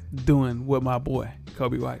doing what my boy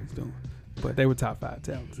Kobe White is doing. But they were top 5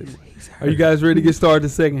 talents. Anyway. Are you guys ready to get started the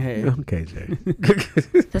second half? Okay, Jay.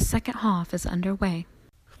 The second half is underway.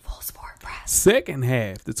 Full Sport Press. Second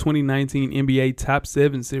half, the 2019 NBA Top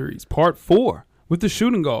 7 Series, Part 4, with the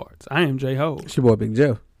shooting guards. I am Jay Ho. It's your boy, Big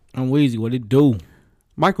Jeff. I'm Weezy. What it do?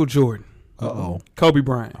 Michael Jordan. Uh-oh. Kobe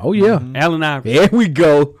Bryant. Oh, yeah. Allen Iverson. There we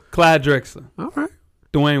go. Clyde Drexler. All right.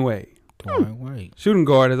 Dwayne Wade. Wait. Shooting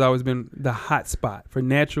guard has always been the hot spot for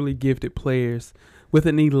naturally gifted players with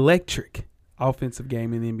an electric offensive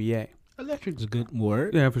game in the NBA. Electric's a good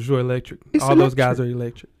word. Yeah, for sure, electric. It's All those electric. guys are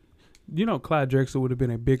electric. You know, Clyde Drexler would have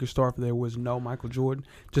been a bigger star if there was no Michael Jordan,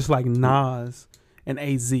 just like Nas and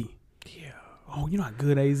AZ. Yeah. Oh, you know how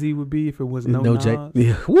good AZ would be if it was no Nas?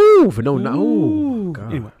 Yeah. Woo, for no. Ooh.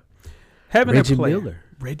 God. Anyway, having Reggie a player. Miller.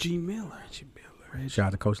 Reggie Miller. Shout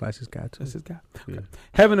out to Coach Lice's guy, too. That's his guy. Yeah. Okay.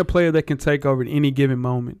 Having a player that can take over at any given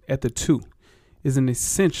moment at the 2 is an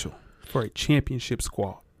essential for a championship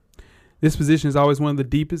squad. This position is always one of the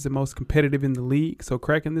deepest and most competitive in the league, so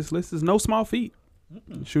cracking this list is no small feat.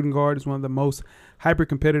 Shooting guard is one of the most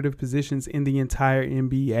hyper-competitive positions in the entire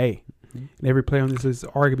NBA. And every player on this list is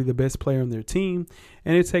arguably the best player on their team,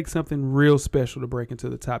 and it takes something real special to break into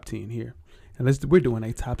the top 10 here. And we're doing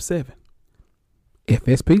a top 7.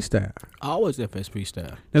 FSP style. Always FSP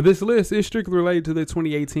style. Now, this list is strictly related to the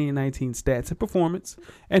 2018-19 stats and performance,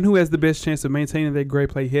 and who has the best chance of maintaining their great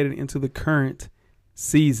play headed into the current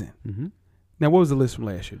season. Mm-hmm. Now, what was the list from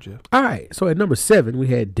last year, Jeff? All right. So at number 7, we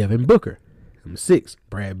had Devin Booker. Number 6,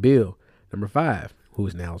 Brad Beal. Number 5, who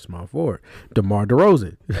is now a small forward, DeMar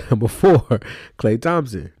DeRozan. Number 4, Klay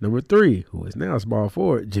Thompson. Number 3, who is now a small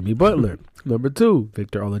forward, Jimmy Butler. Number 2,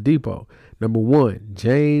 Victor Oladipo. Number 1,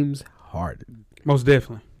 James Harden. Most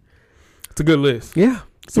definitely. It's a good list. Yeah.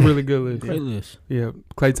 It's a really good list. Great list. Yeah,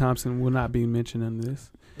 Klay Thompson will not be mentioned in this.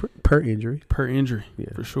 Per injury. Per injury,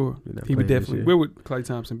 Yeah. for sure. He's not He would playing this definitely. year. Where would Klay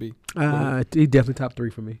Thompson be? He definitely top 3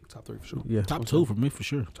 for me. Top 3 for sure. Yeah. Top 2 for me for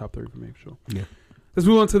sure. Top 3 for me for sure. Yeah. Let's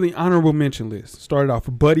move on to the honorable mention list. Started off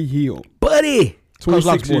with Buddy Hield. Buddy.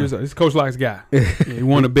 26 years old. It's Coach Lock's guy. Yeah, he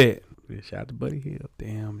won a bet. Yeah, shout out to Buddy Hill.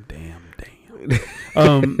 Damn.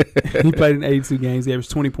 He played in 82 games. He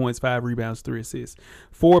averaged 20 points, 5 rebounds, 3 assists.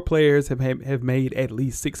 4 players have made at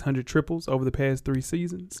least 600 triples over the past 3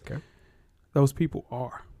 seasons. Okay. Those people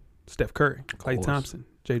are Steph Curry, Klay Thompson,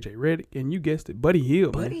 J.J. Redick, and you guessed it, Buddy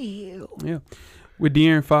Hield. Buddy Hill. Yeah. With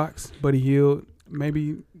De'Aaron Fox, Buddy Hield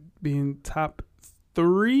maybe being top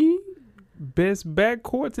 3 best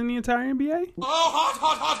backcourts in the entire NBA.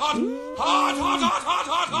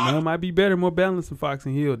 No, it might be better, more balanced than Fox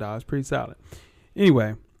and Hill, dog. It's pretty solid.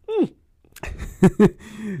 Anyway,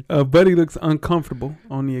 Buddy looks uncomfortable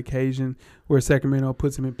on the occasion where Sacramento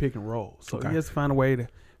puts him in pick and roll. So he has to find a way to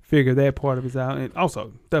figure that part of his out. And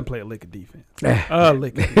also, doesn't play a lick of defense.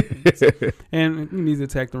 And he needs to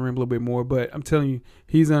attack the rim a little bit more. But I'm telling you,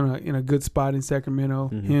 he's in a good spot in Sacramento.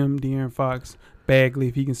 Mm-hmm. Him, De'Aaron Fox, Bagley,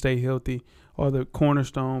 if he can stay healthy, are the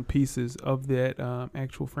cornerstone pieces of that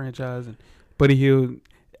actual franchise. And Buddy Hield,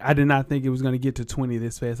 I did not think it was going to get to 20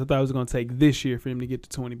 this fast. I thought it was going to take this year for him to get to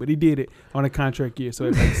 20, but he did it on a contract year, so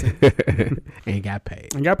it makes sense. And got paid.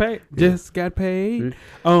 Yeah. Just got paid.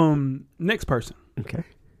 Next person. Okay.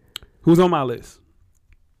 Who's on my list?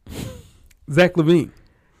 Zach LaVine.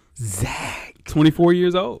 Zach. 24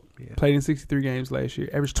 years old. Yeah. Played in 63 games last year.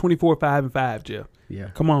 Averaged 24, 5, and 5, Jeff. Yeah.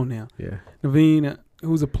 Come on now. Yeah. LaVine,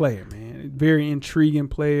 who's a player, man. Very intriguing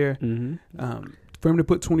player. Mm-hmm. For him to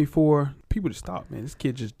put 24, people just thought, man, this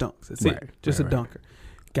kid just dunks. That's Right, it. Just right, a dunker.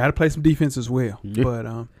 Got to play some defense as well. Yeah.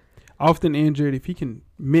 But often injured. If he can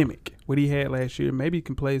mimic what he had last year, maybe he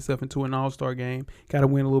can play himself into an all-star game. Got to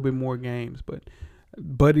win a little bit more games. But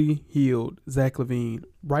Buddy Hield, Zach LaVine,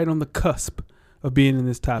 right on the cusp of being in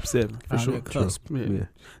this top 7 for sure. Cusp. Yeah.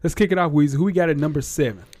 Let's kick it off, Weezy. Who we got at number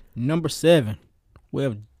 7? Number 7, we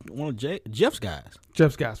have one of Jeff's guys,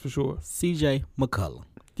 Jeff's guys for sure. C.J. McCollum.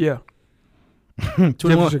 Yeah. Jeff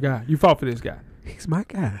is your guy. You fought for this guy. He's my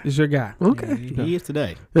guy. It's your guy. Okay. He is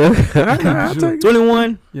today. I'll take it.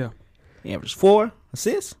 21. Yeah. He averaged 4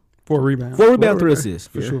 assists. 4 rebounds. 4 rebounds, 3 assists.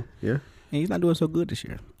 For sure. Yeah. And he's not doing so good this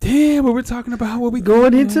year. Damn, but we're talking about what we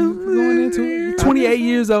Going into? Going into 28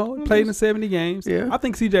 years old, played in 70 games. Yeah. I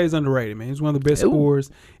think CJ is underrated, man. He's one of the best scorers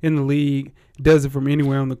in the league. Does it from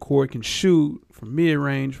anywhere on the court. Can shoot from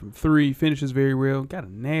mid-range, from 3. Finishes very well. Got a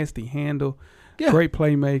nasty handle. Yeah. Great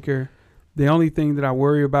playmaker. The only thing that I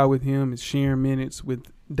worry about with him is sharing minutes with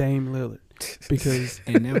Dame Lillard because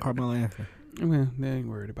and now Carmelo Anthony. Well, they ain't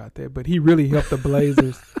worried about that, but he really helped the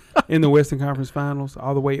Blazers in the Western Conference Finals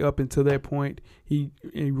all the way up until that point. He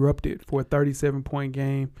erupted for a 37-point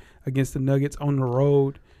game against the Nuggets on the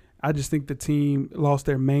road. I just think the team lost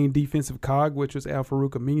their main defensive cog, which was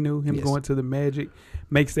Al-Farouq Aminu. Him going to the Magic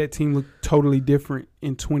makes that team look totally different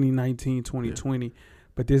in 2019, 2020. Yeah.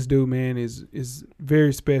 But this dude, man, is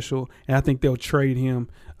very special, and I think they'll trade him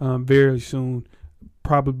very soon,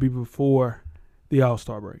 probably before the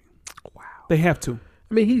All-Star break. Wow. They have to.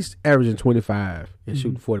 I mean, he's averaging 25 and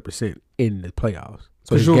shooting 40% in the playoffs.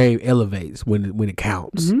 So his game elevates when it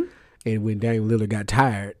counts. Mm-hmm. And when Dame Lillard got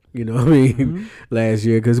tired, you know what I mean, last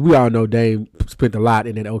year, because we all know Dame spent a lot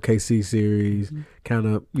in that OKC series, kind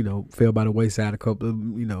of, fell by the wayside a couple of,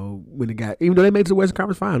 when it got, even though they made it to the Western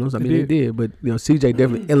Conference Finals, they did, but, CJ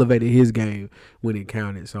definitely elevated his game when it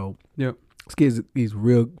counted. So, this kid, he's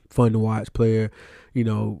real fun to watch player,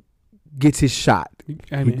 gets his shot.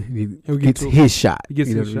 I mean, he gets his shot. He gets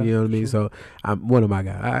his shot. You know what I mean? Sure. So I'm one of my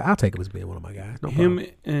guys. I'll take him as being one of my guys. No him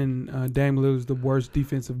problem. and Dame Lillard is the worst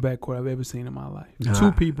defensive backcourt I've ever seen in my life.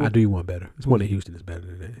 Two people. I do you one better. It's one in Houston is better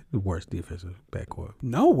than that. The worst defensive backcourt.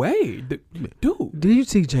 No way, dude. Did you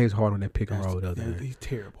see James Harden on that pick and roll the other day? He's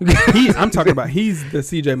terrible. I'm talking about he's the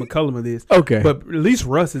CJ McCollum of this. Okay, but at least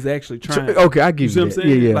Russ is actually trying. Okay, I give you what I'm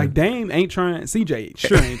saying? Yeah. Like Dame ain't trying. CJ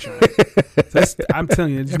sure ain't trying. So I'm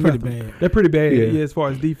telling you, it's pretty bad. They're pretty bad. Yeah, as far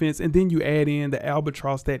as defense, and then you add in the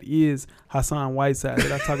albatross that is Hassan Whiteside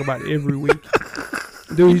that I talk about every week.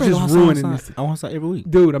 Dude, he's just ruining this. I want to every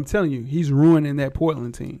week. Dude, I'm telling you, he's ruining that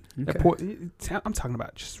Portland team. Okay. I'm talking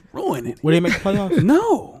about just ruining it. Will they make the playoffs?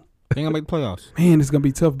 No. They ain't gonna make the playoffs. Man, it's gonna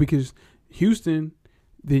be tough because Houston.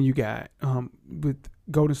 Then you got with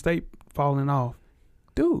Golden State falling off.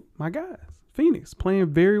 Dude, my guys. Phoenix playing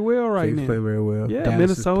very well right now. Playing very well. Yeah,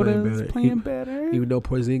 Minnesota is playing better. Even though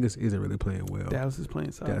Porzingis isn't really playing well. Dallas is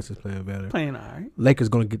playing solid. Dallas is playing better. Playing all right. Lakers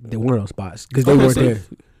going to get one of those spots because they weren't there.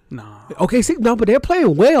 Nah. Okay, but they're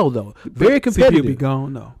playing well, though. Very competitive. CP will be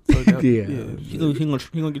gone, though. So He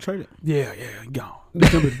gonna get traded. Yeah, gone.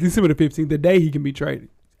 December the 15th, the day he can be traded.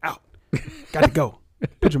 Out. Got to go.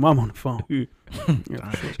 Put your mom on the phone. He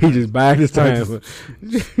just buying his time.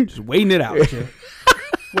 Just waiting it out.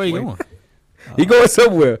 Where you going? He going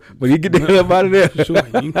somewhere, but he get the hell up out of there. Sure,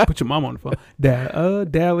 you can put your mom on the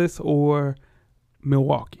phone. Dallas or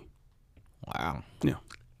Milwaukee. Wow. Yeah.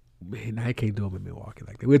 Man, I can't do him in Milwaukee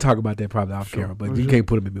like that. We'll talk about that probably off camera, but you can't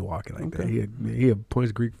put him in Milwaukee like that. He a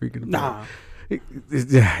points Greek freak in the Nah.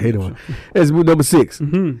 Anyway, that's number 6.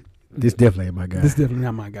 Mm-hmm. This definitely ain't my guy. This definitely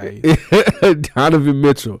not my guy. Donovan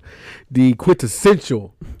Mitchell, the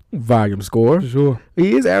quintessential volume scorer. Sure.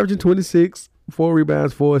 He is averaging 26. 4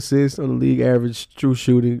 rebounds, 4 assists on the league average true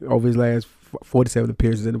shooting over his last 47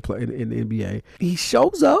 appearances in the NBA. He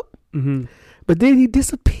shows up, but then he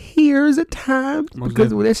disappears at times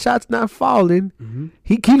because when that shot's not falling,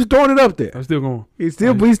 he keeps throwing it up there. I'm still going. He's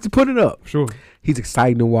still putting it up. Sure. He's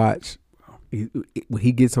exciting to watch. When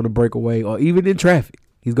he gets on a breakaway or even in traffic,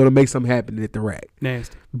 he's going to make something happen at the rack.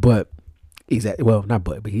 Nasty. But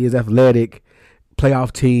but he is athletic,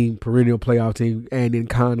 perennial playoff team, and then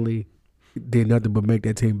Conley did nothing but make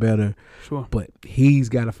that team better. Sure. But he's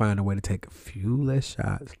got to find a way to take a few less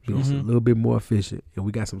shots, be just a little bit more efficient, and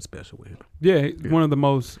we got something special with him. Yeah, one of the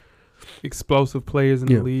most explosive players in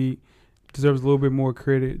the league. Deserves a little bit more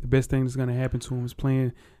credit. The best thing that's going to happen to him is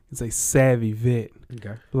playing as a savvy vet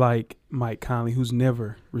like Mike Conley, who's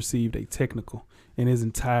never received a technical in his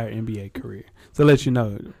entire NBA career. So let you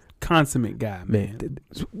know, consummate guy, man.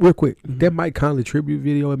 Real quick, that Mike Conley tribute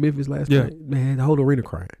video in Memphis last night, man, the whole arena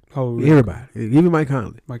crying. Everybody, even Mike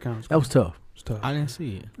Conley. That was tough. I didn't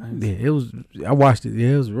see it. It was. I watched it. Yeah,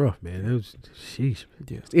 it was rough, man. It was sheesh.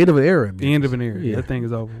 Yeah. It's the end of an era. Man. The end of an era. Yeah. That thing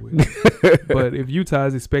is over with. But if Utah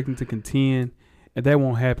is expecting to contend, and that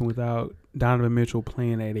won't happen without Donovan Mitchell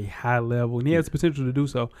playing at a high level, and he has the potential to do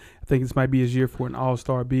so. I think this might be his year for an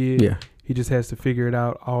all-star bid. Yeah. He just has to figure it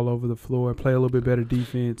out all over the floor, play a little bit better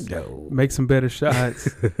defense, make some better shots.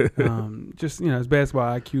 His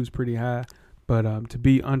basketball IQ is pretty high, but to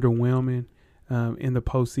be underwhelming in the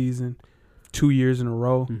postseason 2 years in a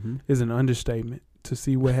row is an understatement. To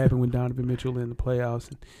see what happened with Donovan Mitchell in the playoffs,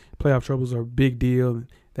 and playoff troubles are a big deal, and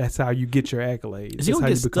that's how you get your accolades. Is he gonna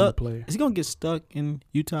get stuck? Is he gonna get stuck in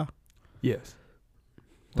Utah? Yes.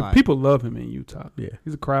 The people love him in Utah. Yeah,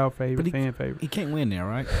 he's a crowd favorite, fan favorite. He can't win there,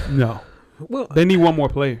 right? No. Well, they need one more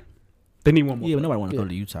player. They need one more. Yeah, but nobody want to go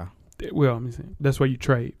to Utah. Well, I'm saying that's why you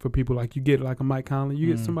trade for people like you get like a Mike Conley. You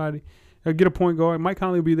get somebody Get a point guard. Mike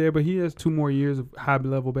Conley will be there, but he has 2 more years of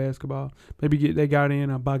high-level basketball. Maybe they got in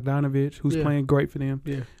Bogdanovich, who's playing great for them.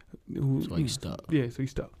 Yeah. So he's stuck. Yeah, so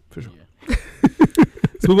he's stuck, for sure. Yeah.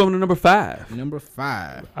 Let's move on to number 5. Number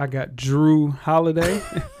 5. I got Drew Holiday,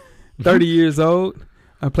 30 years old.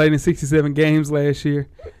 I played in 67 games last year.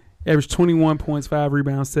 Averaged 21 points, 5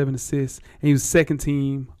 rebounds, 7 assists. And he was second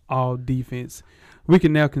team all defense. We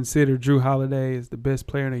can now consider Drew Holiday as the best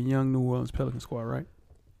player in a young New Orleans Pelicans squad, right?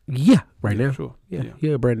 Yeah, right now. For sure.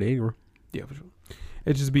 Yeah, Brandon Ingram. Yeah, for sure.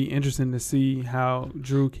 It'd just be interesting to see how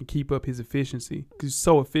Drew can keep up his efficiency. Because he's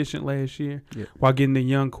so efficient last year while getting the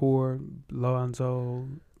young core, Lonzo,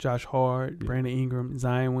 Josh Hart, Brandon Ingram,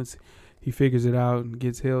 Zion, once he figures it out and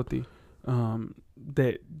gets healthy.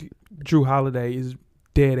 That Drew Holiday is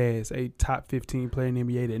dead ass a top 15 player in the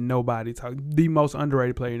NBA that nobody talks. The most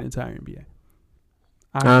underrated player in the entire NBA.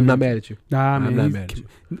 I'm not mad at you. Nah, man, I'm not mad at you.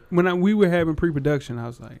 When we were having pre-production, I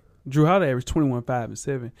was like, Drew Holiday averaged 21, 5, and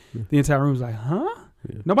 7. The entire room was like, huh?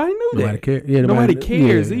 Yeah. Nobody knew that. Nobody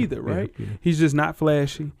cares either, right? Yeah. He's just not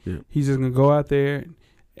flashy. Yeah. He's just going to go out there.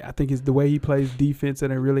 I think it's the way he plays defense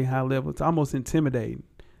at a really high level. It's almost intimidating.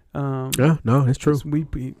 No, that's true.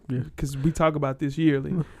 Because we talk about this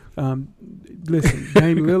yearly. Listen,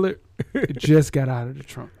 Dame Lillard just got out of the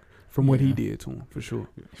trunk from what he did to him, for sure.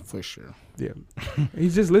 For sure. Yeah.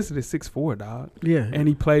 He's just listed as 6'4", dog. Yeah. And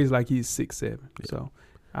he plays like he's 6'7". Yeah. So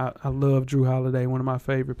I love Drew Holiday, one of my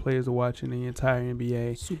favorite players to watch in the entire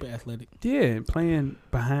NBA. Super athletic. Yeah, and playing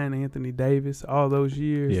behind Anthony Davis all those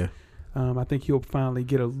years. Yeah. I think he'll finally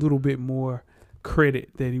get a little bit more credit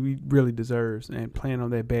that he really deserves and playing on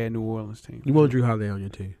that bad New Orleans team. You want Drew Holiday on your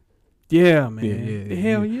team? Yeah, man.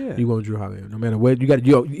 Hell yeah. You want Drew Holiday. No matter what.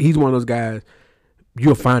 He's one of those guys.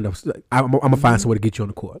 You'll find us. I'm gonna find somewhere to get you on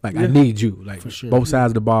the court. Like I need you. Like for sure. Both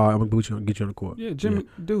sides of the ball. I'm gonna get you on the court. Yeah,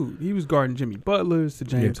 dude, he was guarding Jimmy Butlers to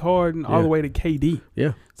James Harden all the way to KD.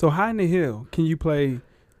 Yeah. So how in the hell can you play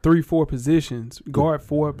 3-4 positions, guard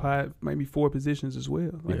 4, 5, maybe 4 positions as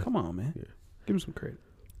well? Like, come on, man. Yeah. Give him some credit.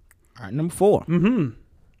 All right, number 4.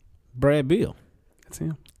 Brad Beal. That's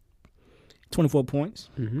him. 24 points.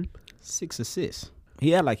 6 assists.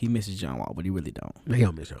 He act like he misses John Wall, but he really don't. He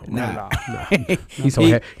don't miss John Wall. Nah. He's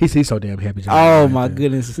so he's so damn happy. John Wall my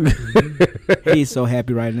goodness, he's so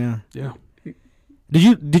happy right now. Yeah.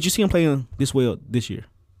 Did you see him playing this well this year?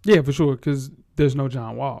 Yeah, for sure. Because there's no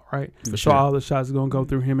John Wall, right? For sure. So all the shots are gonna go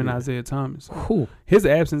through him and Isaiah Thomas. So his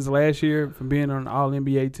absence last year from being on an All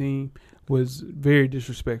NBA team was very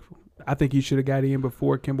disrespectful. I think he should have got in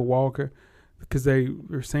before Kemba Walker because they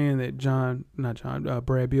were saying that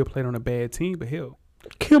Brad Beal played on a bad team, but hell.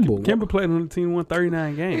 Kemba played on the team, won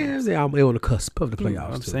 39 games. Yeah, I'm on the cusp of the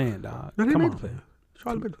playoffs. I'm saying, dog. No, come on.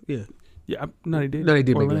 Charlotte, yeah. No, they did. No, they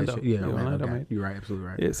did make Orlando. that shit. Yeah, Orlando. Okay. You're right, absolutely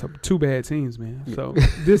right. Yeah, so 2 bad teams, man. So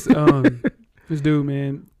this dude,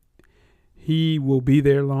 man, he will be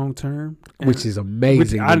there long term, which is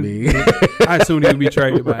amazing to me. I assume he'll be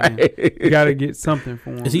traded by him. You got to get something for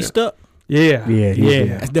him. Is he stuck? Yeah.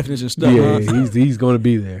 That's definition of stuck. Yeah, he's going to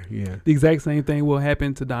be there. Yeah. The exact same thing will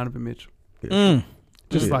happen to Donovan Mitchell. Yeah.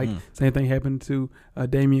 Just like same thing happened to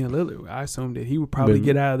Damian Lillard. I assume that he would probably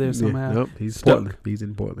get out of there somehow. Nope, he's stuck. Portland. He's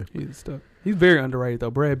in Portland. He's stuck. He's very underrated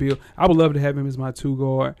though. Brad Beal. I would love to have him as my 2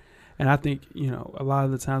 guard. And I think, a lot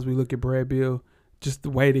of the times we look at Brad Beal, just the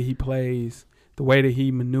way that he plays, the way that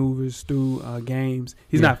he maneuvers through games,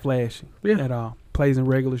 he's not flashy at all. Plays in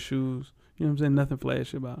regular shoes. You know what I'm saying? Nothing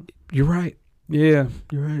flashy about him. You're right. Yeah.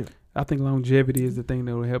 You're right. I think longevity is the thing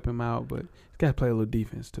that will help him out, but he's got to play a little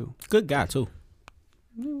defense too. Good guy too.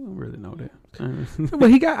 I don't really know that. But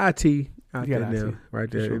he got IT out there IT, now,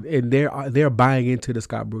 right there, sure. and they're buying into the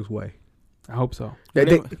Scott Brooks way. I hope so.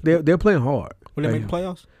 They're playing hard. Will they make the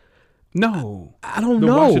playoffs? No, I don't the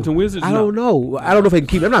know. Washington Wizards. I don't know. I don't know if they can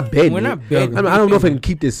keep. I'm not betting. We're not betting. I don't know if they can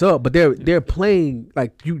keep this up, but they're playing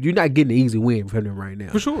like you're not getting an easy win from them right now.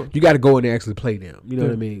 For sure, you got to go in there and actually play them. You know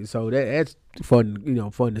what I mean? So that's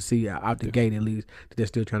fun. Fun to see out the gate at least that they're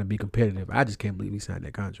still trying to be competitive. I just can't believe he signed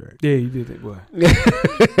that contract. Yeah, he did that, boy.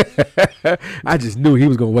 I just knew he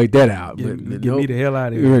was gonna wait that out. Get me the hell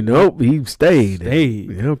out of here. Nope, he stayed.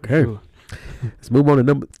 Okay. Sure. Let's move on to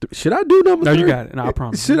number 3. Should I do number 3? No, you got it. No, I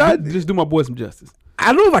promise. Should I? Just do my boy some justice.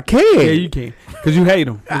 I don't know if I can. Yeah, you can. Because you hate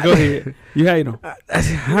him. Go ahead. You hate him.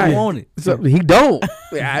 I want it. So, he don't.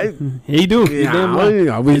 He do. He's damn lying.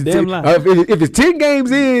 If it's 10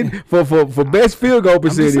 games in for best field goal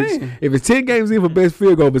percentage, if it's 10 games in for best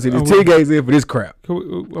field goal percentage, 10 games in for this crap.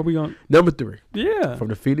 Are we on? Number 3. Yeah. From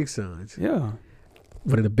the Phoenix Suns. Yeah.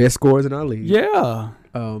 One of the best scorers in our league. Yeah.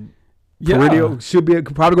 Perennial,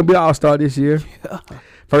 probably gonna be an all-star this year. Yeah.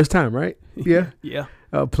 First time, right? Yeah. Yeah.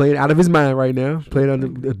 playing out of his mind right now. Playing under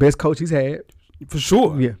the best coach he's had. For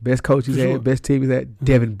sure. Yeah, best coach he's had, best team he's had,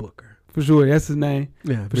 Devin Booker. For sure, that's his name.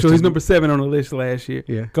 Yeah, for sure. He's number 7 on the list last year.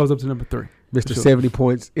 Yeah, goes up to number 3. Mr. 70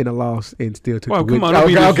 points in a loss and still took the win. Come on,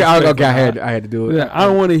 okay. I had to do it. Yeah, I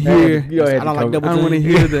don't want to hear. I don't want to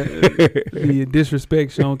hear the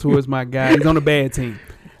disrespect shown towards my guy. He's on a bad team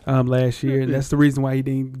last year, and that's the reason why he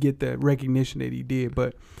didn't get the recognition that he did.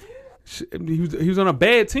 But he was on a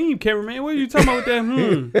bad team, cameraman. What are you talking about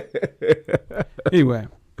with that? Anyway.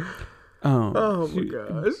 Oh my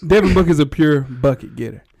gosh! Devin Booker is a pure bucket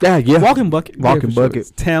getter. Yeah. Walking bucket. Sure.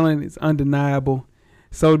 His talent is undeniable.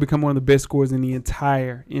 So to become one of the best scorers in the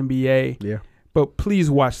entire NBA. Yeah. But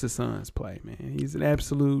please watch the Suns play, man. He's an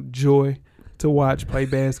absolute joy to watch play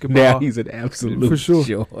basketball. Now he's an absolute for sure.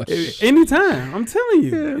 joy. Anytime, I'm telling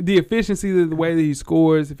you, the efficiency of the way that he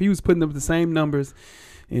scores. If he was putting up the same numbers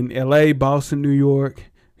in LA, Boston, New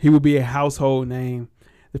York, he would be a household name.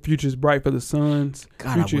 The future is bright for the Suns.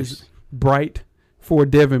 God, future is bright for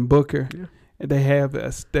Devin Booker. Yeah. They have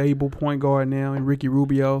a stable point guard now in Ricky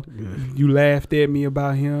Rubio. Yeah. You laughed at me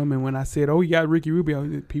about him, and when I said, "Oh, you got Ricky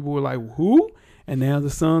Rubio," people were like, "Who?" And now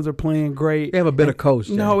the Suns are playing great. They have a better coach.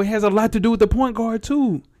 No, it has a lot to do with the point guard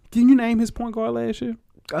too. Can you name his point guard last year?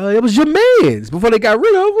 It was your man's before they got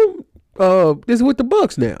rid of him. This is with the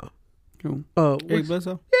Bucks now. Eric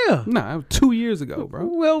Bledsoe? Yeah. No, that was 2 years ago, bro.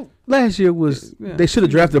 Well, last year was they should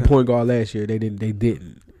have drafted a point guard last year. They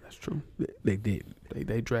didn't. That's true. They didn't.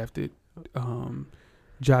 They drafted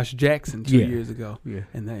Josh Jackson 2 years ago. Yeah.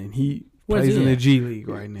 And then he plays in the G League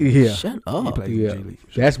right now. Yeah. Shut up. He plays in the G League.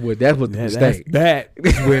 Sure. That was the mistake. That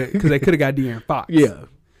is where, because they could have got De'Aaron Fox. Yeah.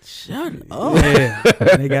 Shut up. Yeah.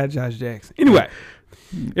 They got Josh Jackson. Anyway.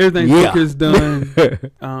 Everything Booker's done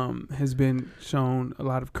has been shown a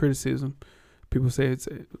lot of criticism. People say it's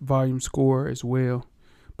a volume score as well.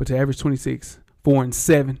 But to average 26, 4 and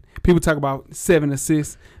 7. People talk about 7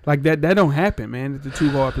 assists. Like that don't happen, man, at the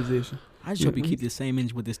 2-guard position. I just hope you keep the same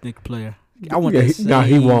energy with this nigga player. I want that same. No,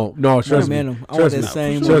 he won't. No, trust me. I want that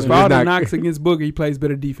same. Trust me. All the knocks against Booker, he plays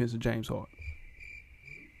better defense than James Harden.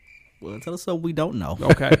 Well, tell us something we don't know.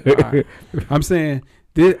 Okay. All right. I'm saying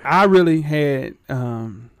I really had.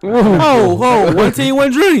 One team,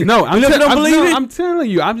 one dream. No, I'm telling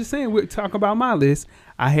you. I'm just saying. We're talking about my list.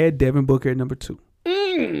 I had Devin Booker at number 2.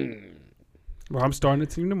 Well, I'm starting the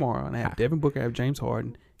team tomorrow, and I have Devin Booker. I have James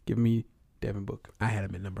Harden. Give me Devin Booker. I had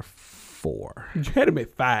him at number 4. You had him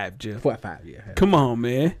at 5, Jeff. 5, yeah. Come on,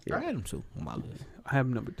 man. Yeah. I had him 2 on my list. I have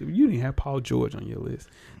him number 2. You didn't have Paul George on your list.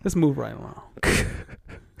 Let's move right along.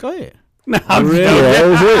 Go ahead. No, I'm really? That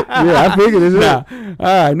was it. Yeah, I figured it's it.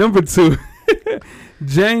 All right, number 2.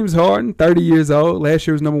 James Harden, 30 years old. Last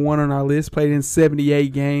year was number 1 on our list. Played in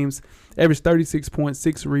 78 games. Averaged 36 points,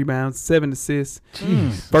 6 rebounds, 7 assists.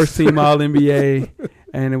 Jeez. First team All-NBA.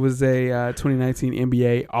 And it was a 2019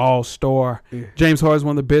 NBA All-Star. Yeah. James Harden is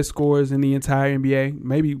one of the best scorers in the entire NBA.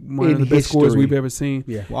 Maybe one of the best scorers we've ever seen.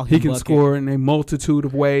 Yeah. He can score in a multitude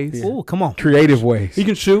of ways. Yeah. Oh, come on. Creative ways. He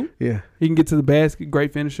can shoot. Yeah. He can get to the basket.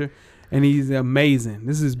 Great finisher. And he's amazing.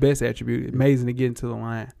 This is his best attribute. Amazing to get into the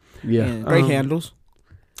line. Yeah. And great handles.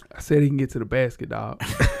 I said he can get to the basket, dog.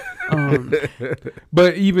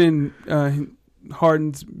 But even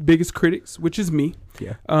Harden's biggest critics, which is me.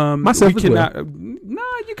 Yeah. Myself as well.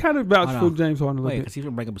 You kind of vouch for James Harden a little bit. Because he's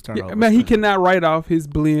going to break up his turnover. Man, he cannot write off his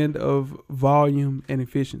blend of volume and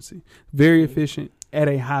efficiency. Very efficient at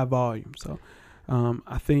a high volume. So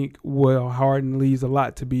I think Harden leaves a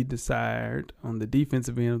lot to be desired on the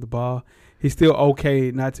defensive end of the ball. He's still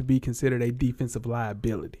okay not to be considered a defensive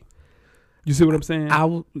liability. You see what I'm saying?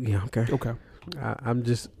 Yeah, okay. Okay. I'm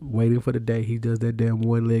just waiting for the day he does that damn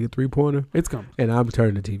one-legged three-pointer. It's coming. And I'm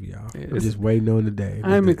turning the TV off. I'm just waiting on the day.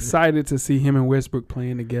 I'm excited to see him and Westbrook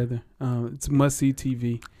playing together. It's must-see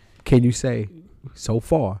TV. Can you say, so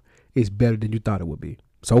far, it's better than you thought it would be?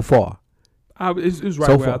 So far. It's right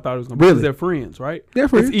so where far. I thought it was going to be. Really? Because they're friends, right? They're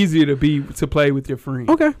friends. It's easier to play with your friend.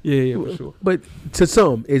 Okay. Yeah, for sure. But to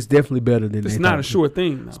some, it's definitely better than it's not a sure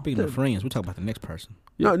thing, though. Speaking of friends, we're talking about the next person.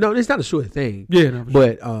 Yeah. No, it's not a sure thing. Yeah, no,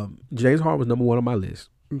 but James Harden was number 1 on my list.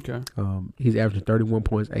 Okay. He's averaging 31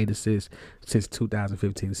 points, 8 assists since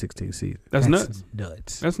 2015-16 season. That's nuts.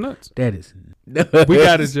 That's nuts. That is nuts. We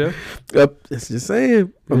got it, Jeff. It's just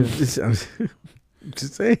saying. Yeah. I'm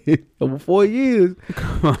just saying. Over 4 years,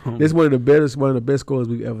 this is one of the best scores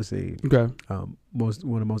we've ever seen. Okay. One of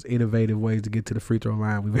the most innovative ways to get to the free throw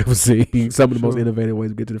line we've ever seen. Some of the most innovative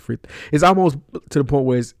ways to get to the free. It's almost to the point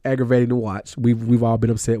where it's aggravating to watch. We've all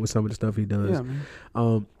been upset with some of the stuff he does. Yeah,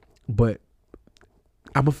 man. But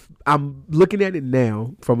I'm looking at it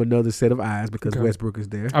now from another set of eyes because Westbrook is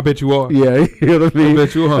there. I bet you are. Yeah, you know what I mean. I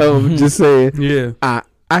bet you are. Just saying. Yeah,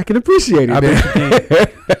 I can appreciate it. I bet you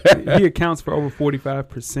can. He accounts for over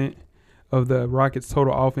 45% of the Rockets'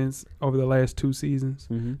 total offense over the last 2 seasons.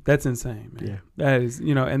 Mm-hmm. That's insane, man. Yeah, that is,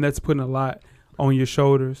 and that's putting a lot on your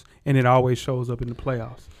shoulders, and it always shows up in the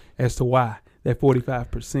playoffs as to why that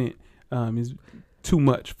 45% is too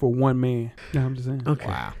much for one man. No, I'm just saying. Okay.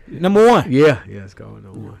 Wow. Yeah. Number 1. Yeah, it's going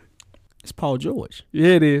on one. It's Paul George. Yeah,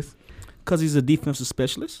 it is. Because he's a defensive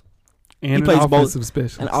specialist. And he plays offensive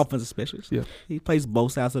specialist. An offensive specialist. Yeah. He plays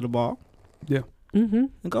both sides of the ball. Yeah. Mm-hmm.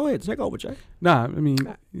 And go ahead. Take over, Jay. Nah, I mean,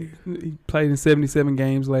 he played in 77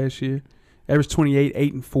 games last year. Averaged 28,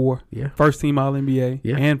 8 and 4. Yeah. First team All NBA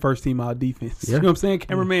and first team All Defense. Yeah. You know what I'm saying,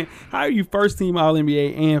 cameraman? How are you first team All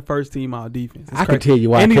NBA and first team All Defense? I can tell you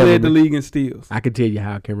why. And he led the league in steals. I can tell you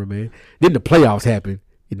how, cameraman. Then the playoffs happen,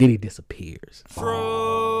 and then he disappears.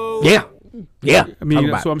 Yeah. Yeah. I mean,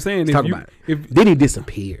 that's what I'm saying. Then he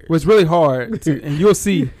disappears. Well, it's really hard, and you'll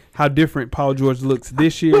see how different Paul George looks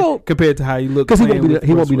this year compared to how he looked. Because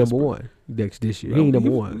he won't be number 1 this year. He ain't number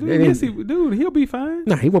 1. Yes, he'll be fine.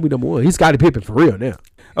 Nah, he won't be number 1. He's Scottie Pippen for real now.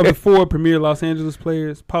 Of the 4 premier Los Angeles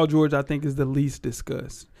players, Paul George, I think, is the least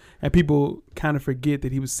discussed. And people kind of forget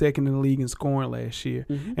that he was second in the league in scoring last year,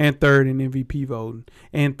 and third in MVP voting,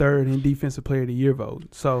 and third in Defensive Player of the Year voting.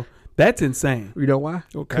 So that's insane. You know why?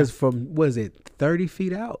 Because from, 30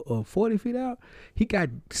 feet out or 40 feet out, he got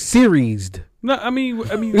seriesed. No, I mean,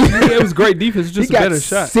 it was great defense. It's just a better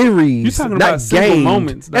shot. Series. You're talking about single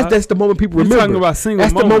moments. That's the moment people remember. You're talking about single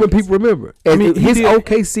moments. That's the moment people remember. And his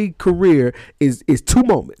OKC career is 2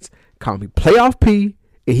 moments. Call me playoff P,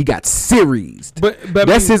 and he got seriesed. But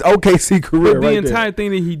that's his OKC career. But the entire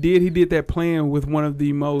thing that he did that playing with one of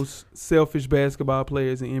the most selfish basketball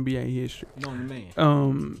players in NBA history.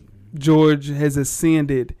 George has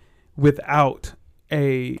ascended without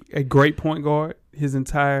a great point guard his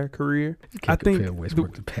entire career. I think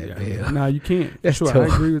Westbrook to Pat Bell. No, you can't. That's sure,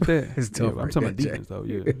 tough. I agree with that. It's tough. I'm talking about defense though.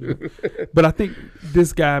 Yeah. But I think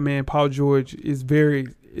this guy, man, Paul George, is very,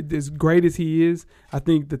 as great as he is. I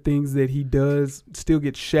think the things that he does still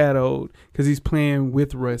get shadowed because he's playing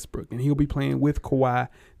with Westbrook and he'll be playing with Kawhi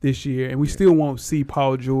this year, and we still won't see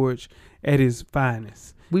Paul George at his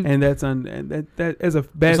finest. And that's that as a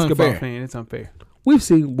basketball fan, it's unfair. We've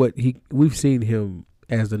seen him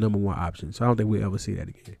as the number 1 option, so I don't think we'll ever see that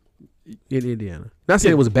again in Indiana. Not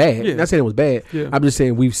saying it was bad. Not saying it was bad. Yeah. I'm just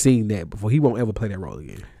saying we've seen that before. He won't ever play that role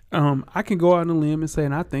again. I can go out on a limb and say,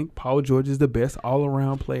 and I think Paul George is the best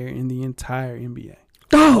all-around player in the entire NBA.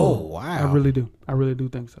 Oh, wow. I really do. I really do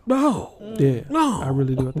think so. No. Yeah. No. I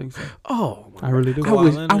really do. I think so. Oh. I really do.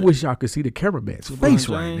 I wish y'all could see the cameraman's face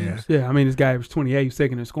right now. Yeah, I mean, this guy was 28,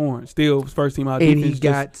 second in scoring. Still first team out defense. And he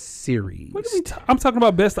got series. What do you I'm talking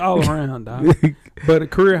about best all around, dog. But a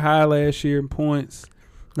career high last year in points,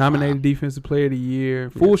 nominated Defensive Player of the Year,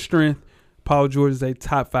 full strength. Paul George is a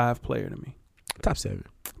top 5 player to me. Top 7.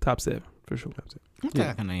 Top 7, for sure. I think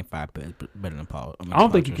I can name 5 better than Paul. I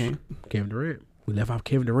don't think you can. Kevin Durant. We left off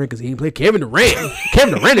Kevin Durant because he didn't play Kevin Durant.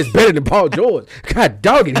 Kevin Durant is better than Paul George. God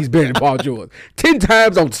dog it, he's better than Paul George. 10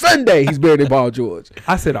 times on Sunday, he's better than Paul George.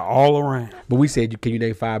 I said all around. But we said, can you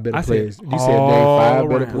name 5 better players? You said name 5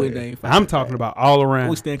 better players. I'm talking about all around.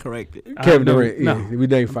 We stand corrected. Kevin Durant, we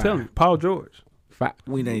named 5. I'm telling you, Paul George. 5.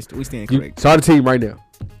 We stand corrected. Start the team right now.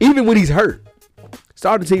 Even when he's hurt,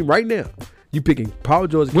 start the team right now. You picking Paul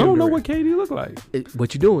George. We don't know what KD look like.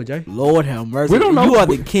 What you doing, Jay? Lord have mercy. We don't know. You are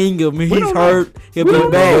the king of me. He's hurt. He'll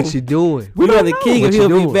be back. What you doing? You are the king of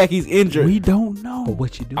he'll be back. He's injured. We don't know. But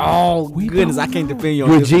what you doing? Oh, goodness. I can't defend you on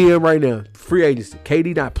this. With GM right now. Free agency.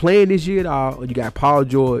 KD not playing this year at all. And you got Paul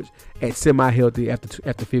George at semi-healthy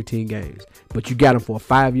after 15 games. But you got him for a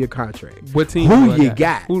 5-year contract. What team? Who you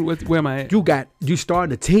got? Where am I at? You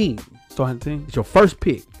starting a team. Starting a team? It's your first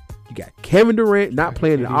pick. You got Kevin Durant not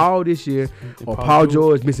playing at all this year, or Paul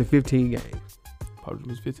George missing 15 games. Paul George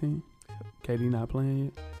missed 15? KD not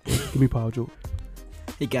playing yet? Give me Paul George.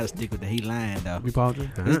 He got to stick with the he lying, though. Give me Paul George.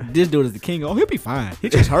 This dude is the king. Oh, he'll be fine. He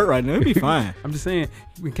just hurt right now. He'll be fine. I'm just saying,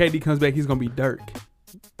 when KD comes back, he's going to be Dirk.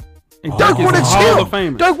 And Dirk won a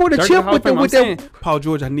chip. Dirk won a chip with them. Paul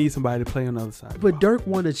George, I need somebody to play on the other side. But Dirk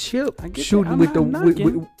won a chip shooting with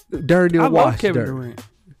Dirk and Wash. Kevin Durant.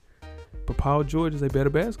 But Paul George is a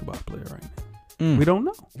better basketball player right now. We don't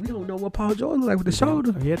know. We don't know what Paul George look like with the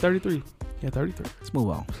shoulder. He had 33. Let's move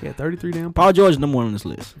on. He had 33 down. Paul George is number 1 on this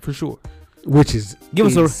list. For sure. Which is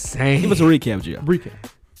insane. Give us a recap, Gio. Recap.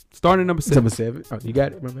 Starting number 7. Number 7. Oh, you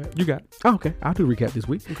got it, my man? You got it. Oh, okay. I'll do a recap this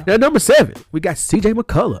week. Okay. Now, number 7, we got CJ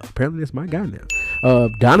McCullough. Apparently, that's my guy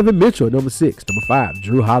Donovan Mitchell, number 6. Number 5,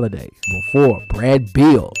 Drew Holiday. Number 4, Brad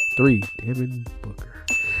Beal. 3, Devin Booker.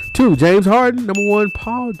 2, James Harden. Number 1,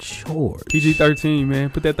 Paul George. PG-13, man.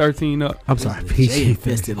 Put that 13 up. I'm sorry,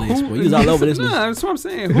 PG-13. He's all over this list. Nah, that's what I'm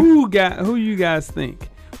saying. Who you guys think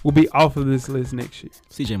will be off of this list next year?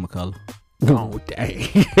 CJ McCollum. Oh,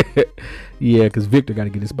 dang. Yeah, because Victor got to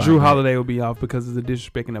get his spot. Drew Holiday will be off because of the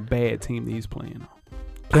disrespecting a bad team that he's playing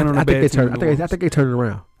on. I think they turn it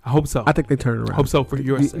around. I hope so. I think they turn it around. Hope so for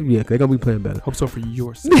your sake. Yeah, they're going to be playing better. Hope so for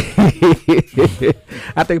your sake.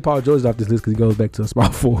 I think Paul George is off this list because he goes back to a small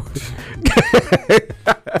forward.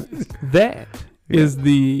 That is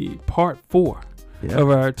the part 4 of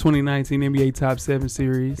our 2019 NBA Top 7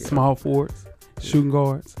 series. Yeah. Small forwards, shooting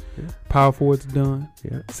guards, power forwards are done,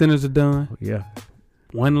 centers are done. Yeah.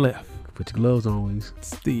 One left. Put your gloves on, Weez.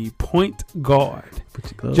 It's the point guard. Put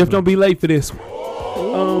your gloves Jeff, on. don't be late for this one.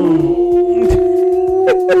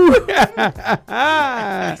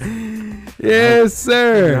 Yes,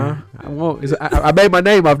 sir. I won't. I made my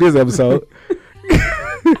name off this episode.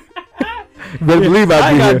 You better believe I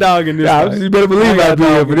ain't got a dog in this fight. You better believe I'll be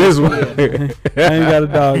here for this one. I ain't got a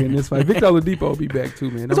dog in this fight. Victor Oladipo will be back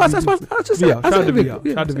too, man. That's what I just said. Shout out to VO.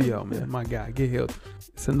 Shout out to VO, man. My guy. Get healthy.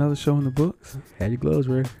 It's another show in the books. Have your gloves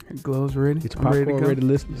ready. Gloves ready. Get your popcorn ready,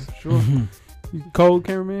 listeners. Sure. You cold,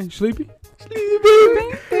 cameraman? Sleepy? You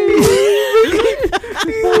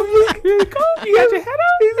got your hat on?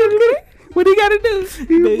 What he got to do?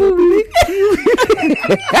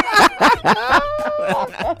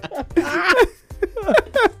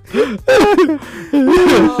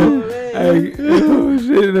 Oh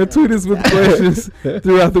shit! Now tweet us with questions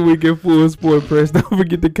throughout the weekend. Full Sport Press. Don't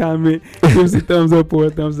forget to comment, give us a thumbs up or a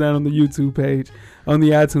thumbs down on the YouTube page, on the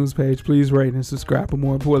iTunes page. Please rate and subscribe. But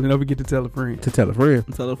more importantly, don't forget to tell a friend. Tell a friend.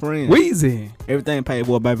 Weezy. Everything paid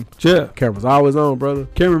for, baby. Jeff. Camera's always on, brother.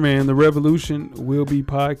 Cameraman. The revolution will be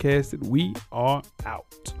podcasted. We are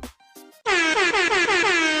out.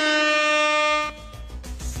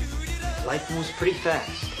 Life moves pretty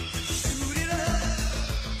fast.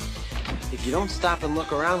 If you don't stop and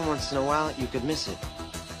look around once in a while, you could miss it.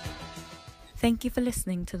 Thank you for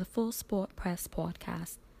listening to the Full Sport Press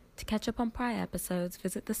podcast. To catch up on prior episodes,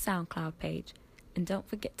 visit the SoundCloud page. And don't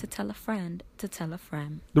forget to tell a friend to tell a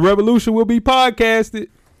friend. The revolution will be podcasted.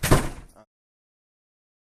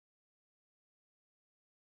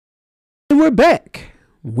 And we're back.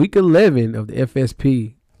 Week 11 of the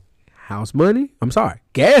FSP gas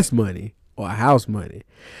money or house money.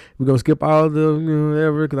 We're going to skip all the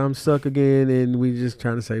whatever because I'm stuck again and we just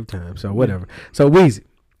trying to save time. So whatever. So Weezy,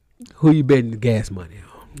 who you betting the gas money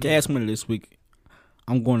on? Gas money this week,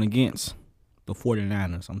 I'm going against the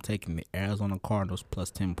 49ers. I'm taking the Arizona Cardinals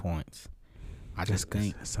plus 10 points. I just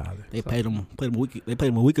think that's solid. They played them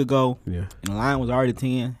a week ago. Yeah. And the line was already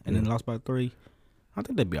 10 and then lost by 3. I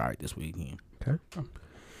think they'll be all right this weekend. Okay.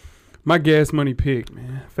 My gas money pick,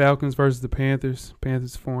 man. Falcons versus the Panthers.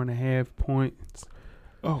 Panthers 4.5 points.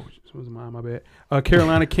 Oh, this was mine, my bad.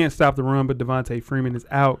 Carolina can't stop the run, but Devontae Freeman is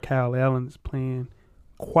out. Kyle Allen is playing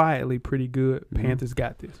quietly pretty good. Panthers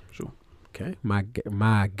got this, for sure. Okay.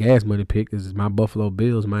 My gas money pick is my Buffalo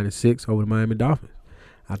Bills -6 over the Miami Dolphins.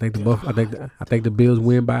 I think the Bills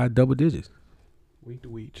win by double digits. Week to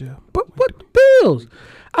week, Jeff. But the Bills?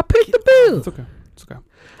 I picked the Bills. It's okay.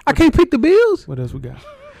 I can't pick the Bills. What else we got?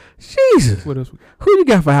 Jesus. What else we got? Who you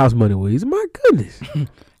got for house money, Weezy? My goodness.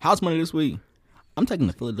 House money this week, I'm taking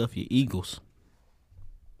the Philadelphia Eagles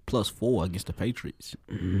 +4 against the Patriots.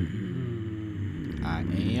 I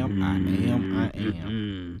am.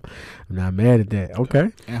 I'm not mad at that.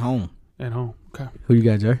 Okay. At home. Okay. Who you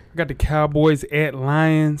got, Jay? I got the Cowboys at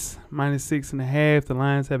Lions -6.5. The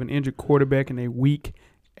Lions have an injured quarterback and a weak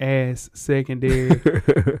ass secondary.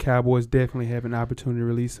 Cowboys definitely have an opportunity to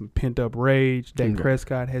release some pent up rage. Dak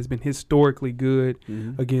Prescott has been historically good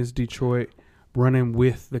against Detroit, running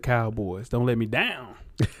with the Cowboys. Don't let me down.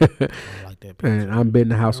 I like that. And I'm betting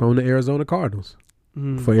the house on the Arizona Cardinals.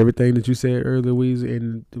 For everything that you said earlier, Weezy,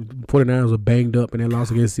 and the 49ers were banged up and they lost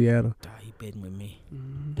against Seattle. He betting with me.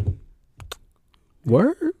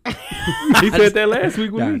 Word? He said that last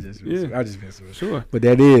week with me. I just messing with Sure. But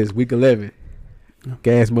that is week 11.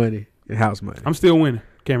 Gas money and house money. I'm still winning,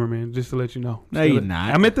 cameraman, just to let you know. No, you're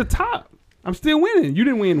not. I'm at the top. I'm still winning. You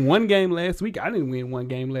didn't win one game last week. I didn't win one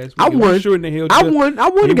game last week. I won. Sure in the hell. I won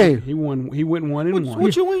the game. He won. He went 1-1.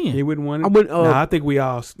 What you win? He went 1. I went. I think we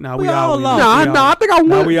all. We all lost. I think I won.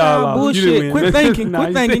 No, we all lost. Bullshit. Quit thinking.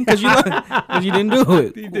 Quit thinking because you didn't do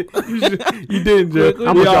it. You didn't, Jeff.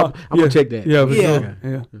 I'm gonna check that. Yeah, for sure.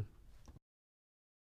 Yeah.